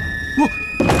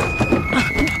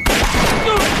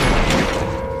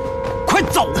快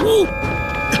走！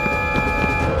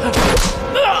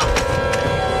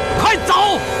快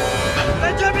走！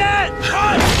在这边！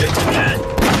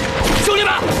兄弟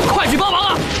们，快去帮忙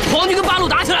啊！皇军跟八路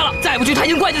打起来了，再不去，他已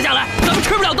经灌下下来，咱们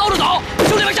吃不了兜着走。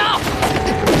兄弟们上！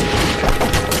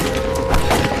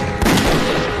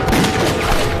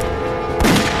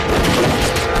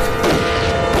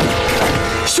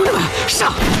兄弟们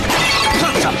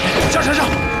上！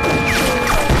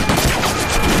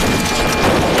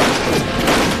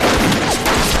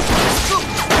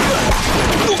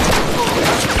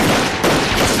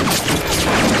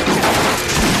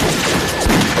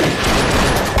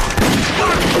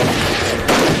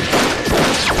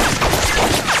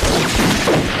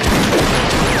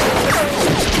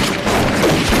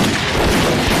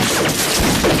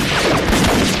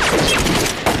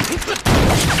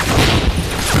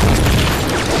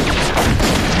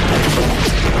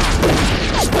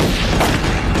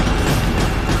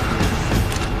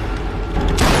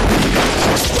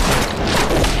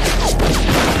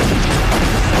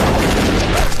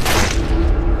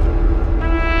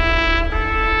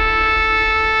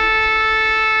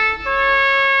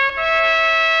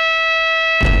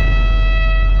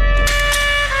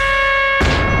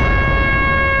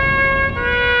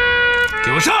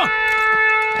上！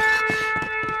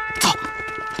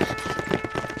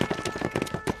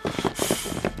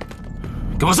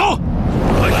给我搜！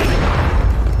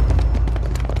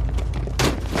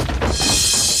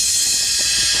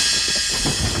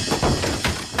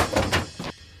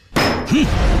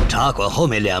茶馆后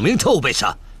面2名特务被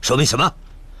杀，说明什么？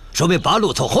说明八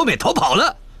路从后面逃跑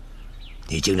了。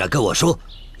你竟然跟我说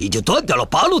已经断掉了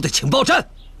八路的情报站！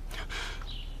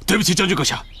对不起，将军阁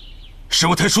下，是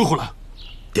我太疏忽了。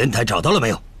电台找到了没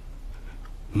有？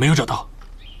没有找到。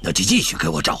那就继续给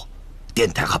我找，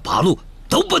电台和八路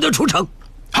都不能出城。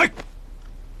嗨。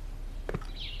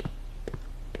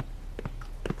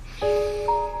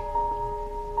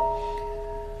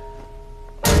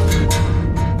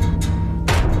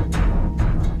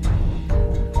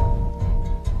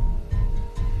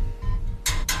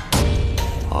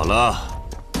好了，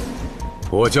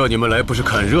我叫你们来不是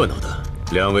看热闹的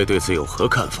，2位对此有何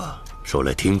看法？说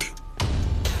来听听。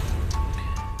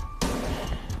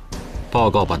报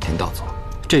告坂田大佐，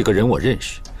这个人我认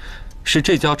识，是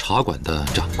这家茶馆的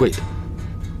掌柜的。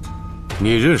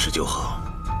你认识就好。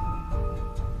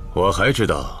我还知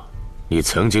道，你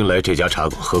曾经来这家茶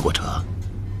馆喝过茶，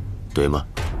对吗？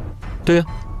对呀。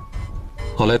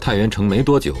后来太原城没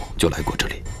多久就来过这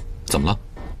里，怎么了？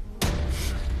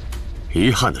遗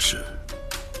憾的是，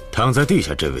躺在地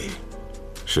下这位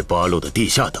是八路的地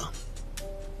下党。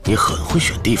你很会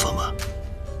选地方吗？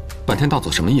坂田大佐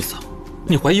什么意思啊？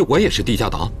你怀疑我也是地下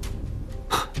党？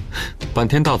坂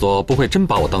田大佐不会真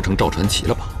把我当成赵传奇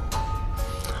了吧？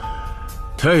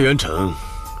太原城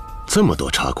这么多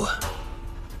茶馆，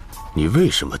你为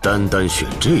什么单单选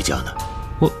这家呢？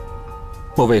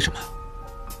我为什么？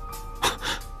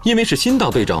因为是新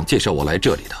大队长介绍我来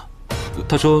这里的，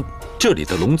他说这里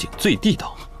的龙井最地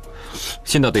道。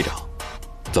新大队长，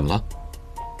怎么了？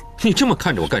你这么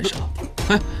看着我干什么？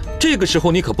哎，这个时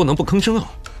候你可不能不吭声啊！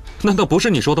难道不是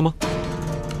你说的吗？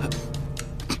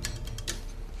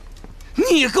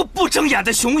你个不睁眼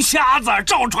的熊瞎子，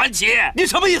赵传奇，你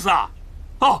什么意思啊？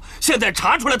哦，现在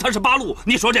查出来他是八路，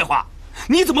你说这话，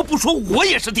你怎么不说我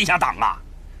也是地下党啊？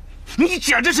你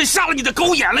简直是瞎了你的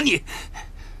狗眼了你！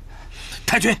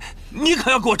太君，你可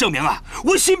要给我证明啊！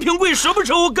我新平贵什么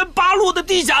时候跟八路的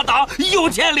地下党有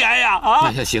牵连呀？啊！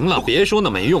哎呀，行了，别说那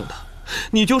没用的，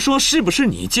你就说是不是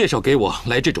你介绍给我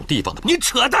来这种地方的吧？你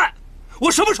扯淡！我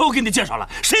什么时候给你介绍了？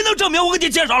谁能证明我给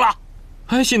你介绍了？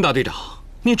哎，新大队长，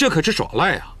你这可是耍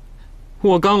赖啊！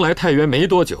我刚来太原没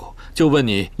多久，就问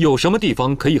你有什么地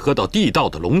方可以喝到地道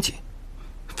的龙井，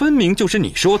分明就是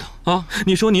你说的啊！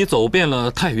你说你走遍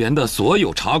了太原的所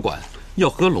有茶馆，要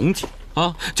喝龙井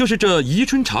啊，就是这宜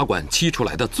春茶馆沏出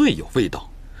来的最有味道。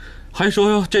还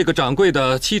说这个掌柜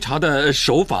的沏茶的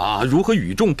手法如何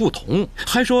与众不同，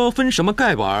还说分什么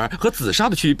盖碗和紫砂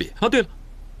的区别啊！对了，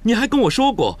你还跟我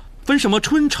说过分什么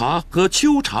春茶和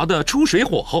秋茶的出水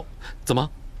火候，怎么？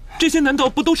这些难道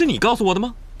不都是你告诉我的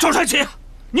吗？赵传奇，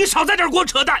你少在这儿给我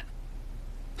扯淡！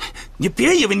你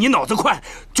别以为你脑子快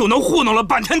就能糊弄了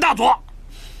坂田大佐。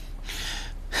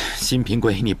新平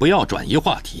贵，你不要转移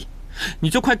话题，你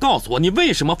就快告诉我，你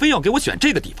为什么非要给我选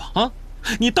这个地方啊？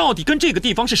你到底跟这个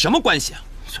地方是什么关系啊？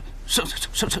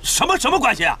什么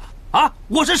关系啊？啊，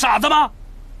我是傻子吗？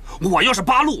我要是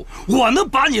八路，我能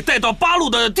把你带到八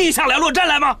路的地下联络站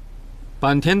来吗？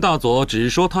坂田大佐只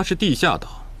说他是地下党，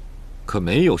可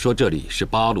没有说这里是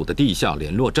八路的地下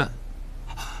联络站。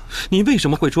你为什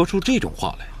么会说出这种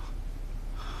话来？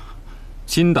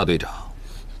新大队长，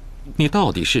你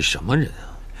到底是什么人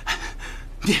啊？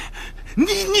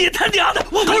你他娘的！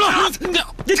我够了！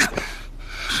你看，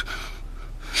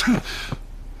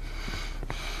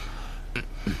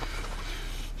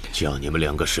叫你们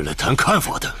两个是来谈看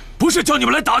法的，不是叫你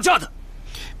们来打架的。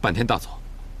坂田大佐，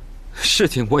事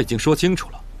情我已经说清楚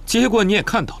了，结果你也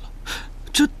看到了，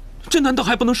这难道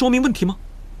还不能说明问题吗？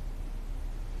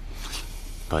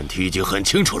本题已经很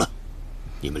清楚了，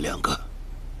你们两个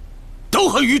都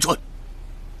很愚蠢。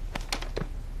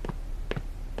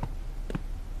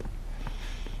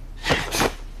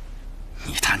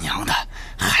你他娘的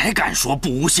还敢说不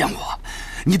诬陷我？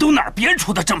你都哪儿编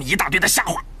出的这么一大堆的瞎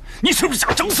话？你是不是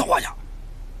想整死我呀？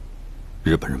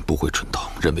日本人不会蠢到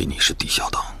认为你是地下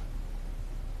党，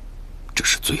这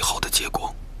是最好的结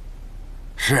果。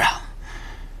是啊，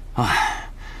哎，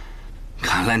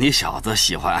看来你小子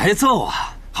喜欢挨揍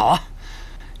啊！好啊，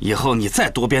以后你再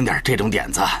多编点这种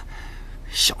点子，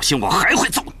小心我还会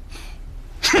揍你！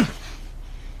哼！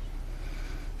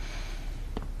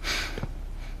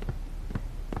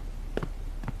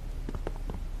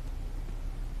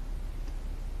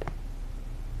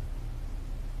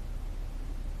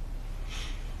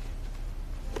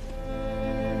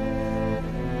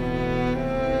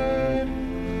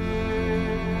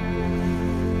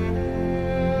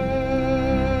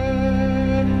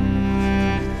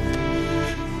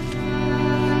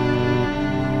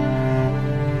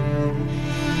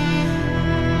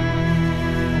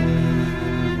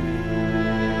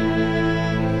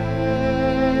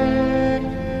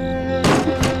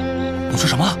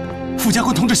傅家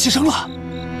坤同志牺牲了，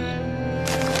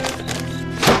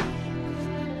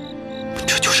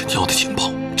这就是你要的情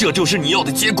报，这就是你要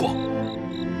的结果。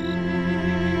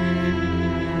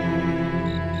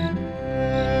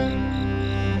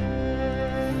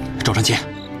赵传奇，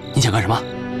你想干什么？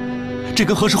这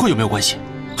跟何时会有没有关系？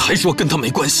还说跟他没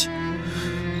关系？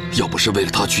要不是为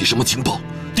了他取什么情报，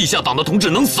地下党的同志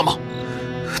能死吗？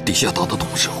地下党的同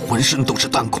志浑身都是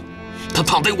弹孔，他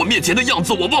躺在我面前的样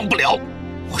子我忘不了。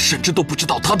我甚至都不知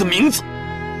道他的名字。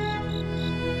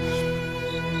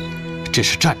这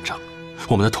是战争，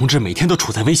我们的同志每天都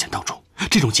处在危险当中，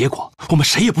这种结果我们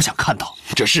谁也不想看到。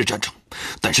这是战争，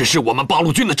但是是我们八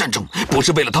路军的战争，不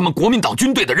是为了他们国民党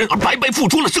军队的人而白白付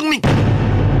出了生命。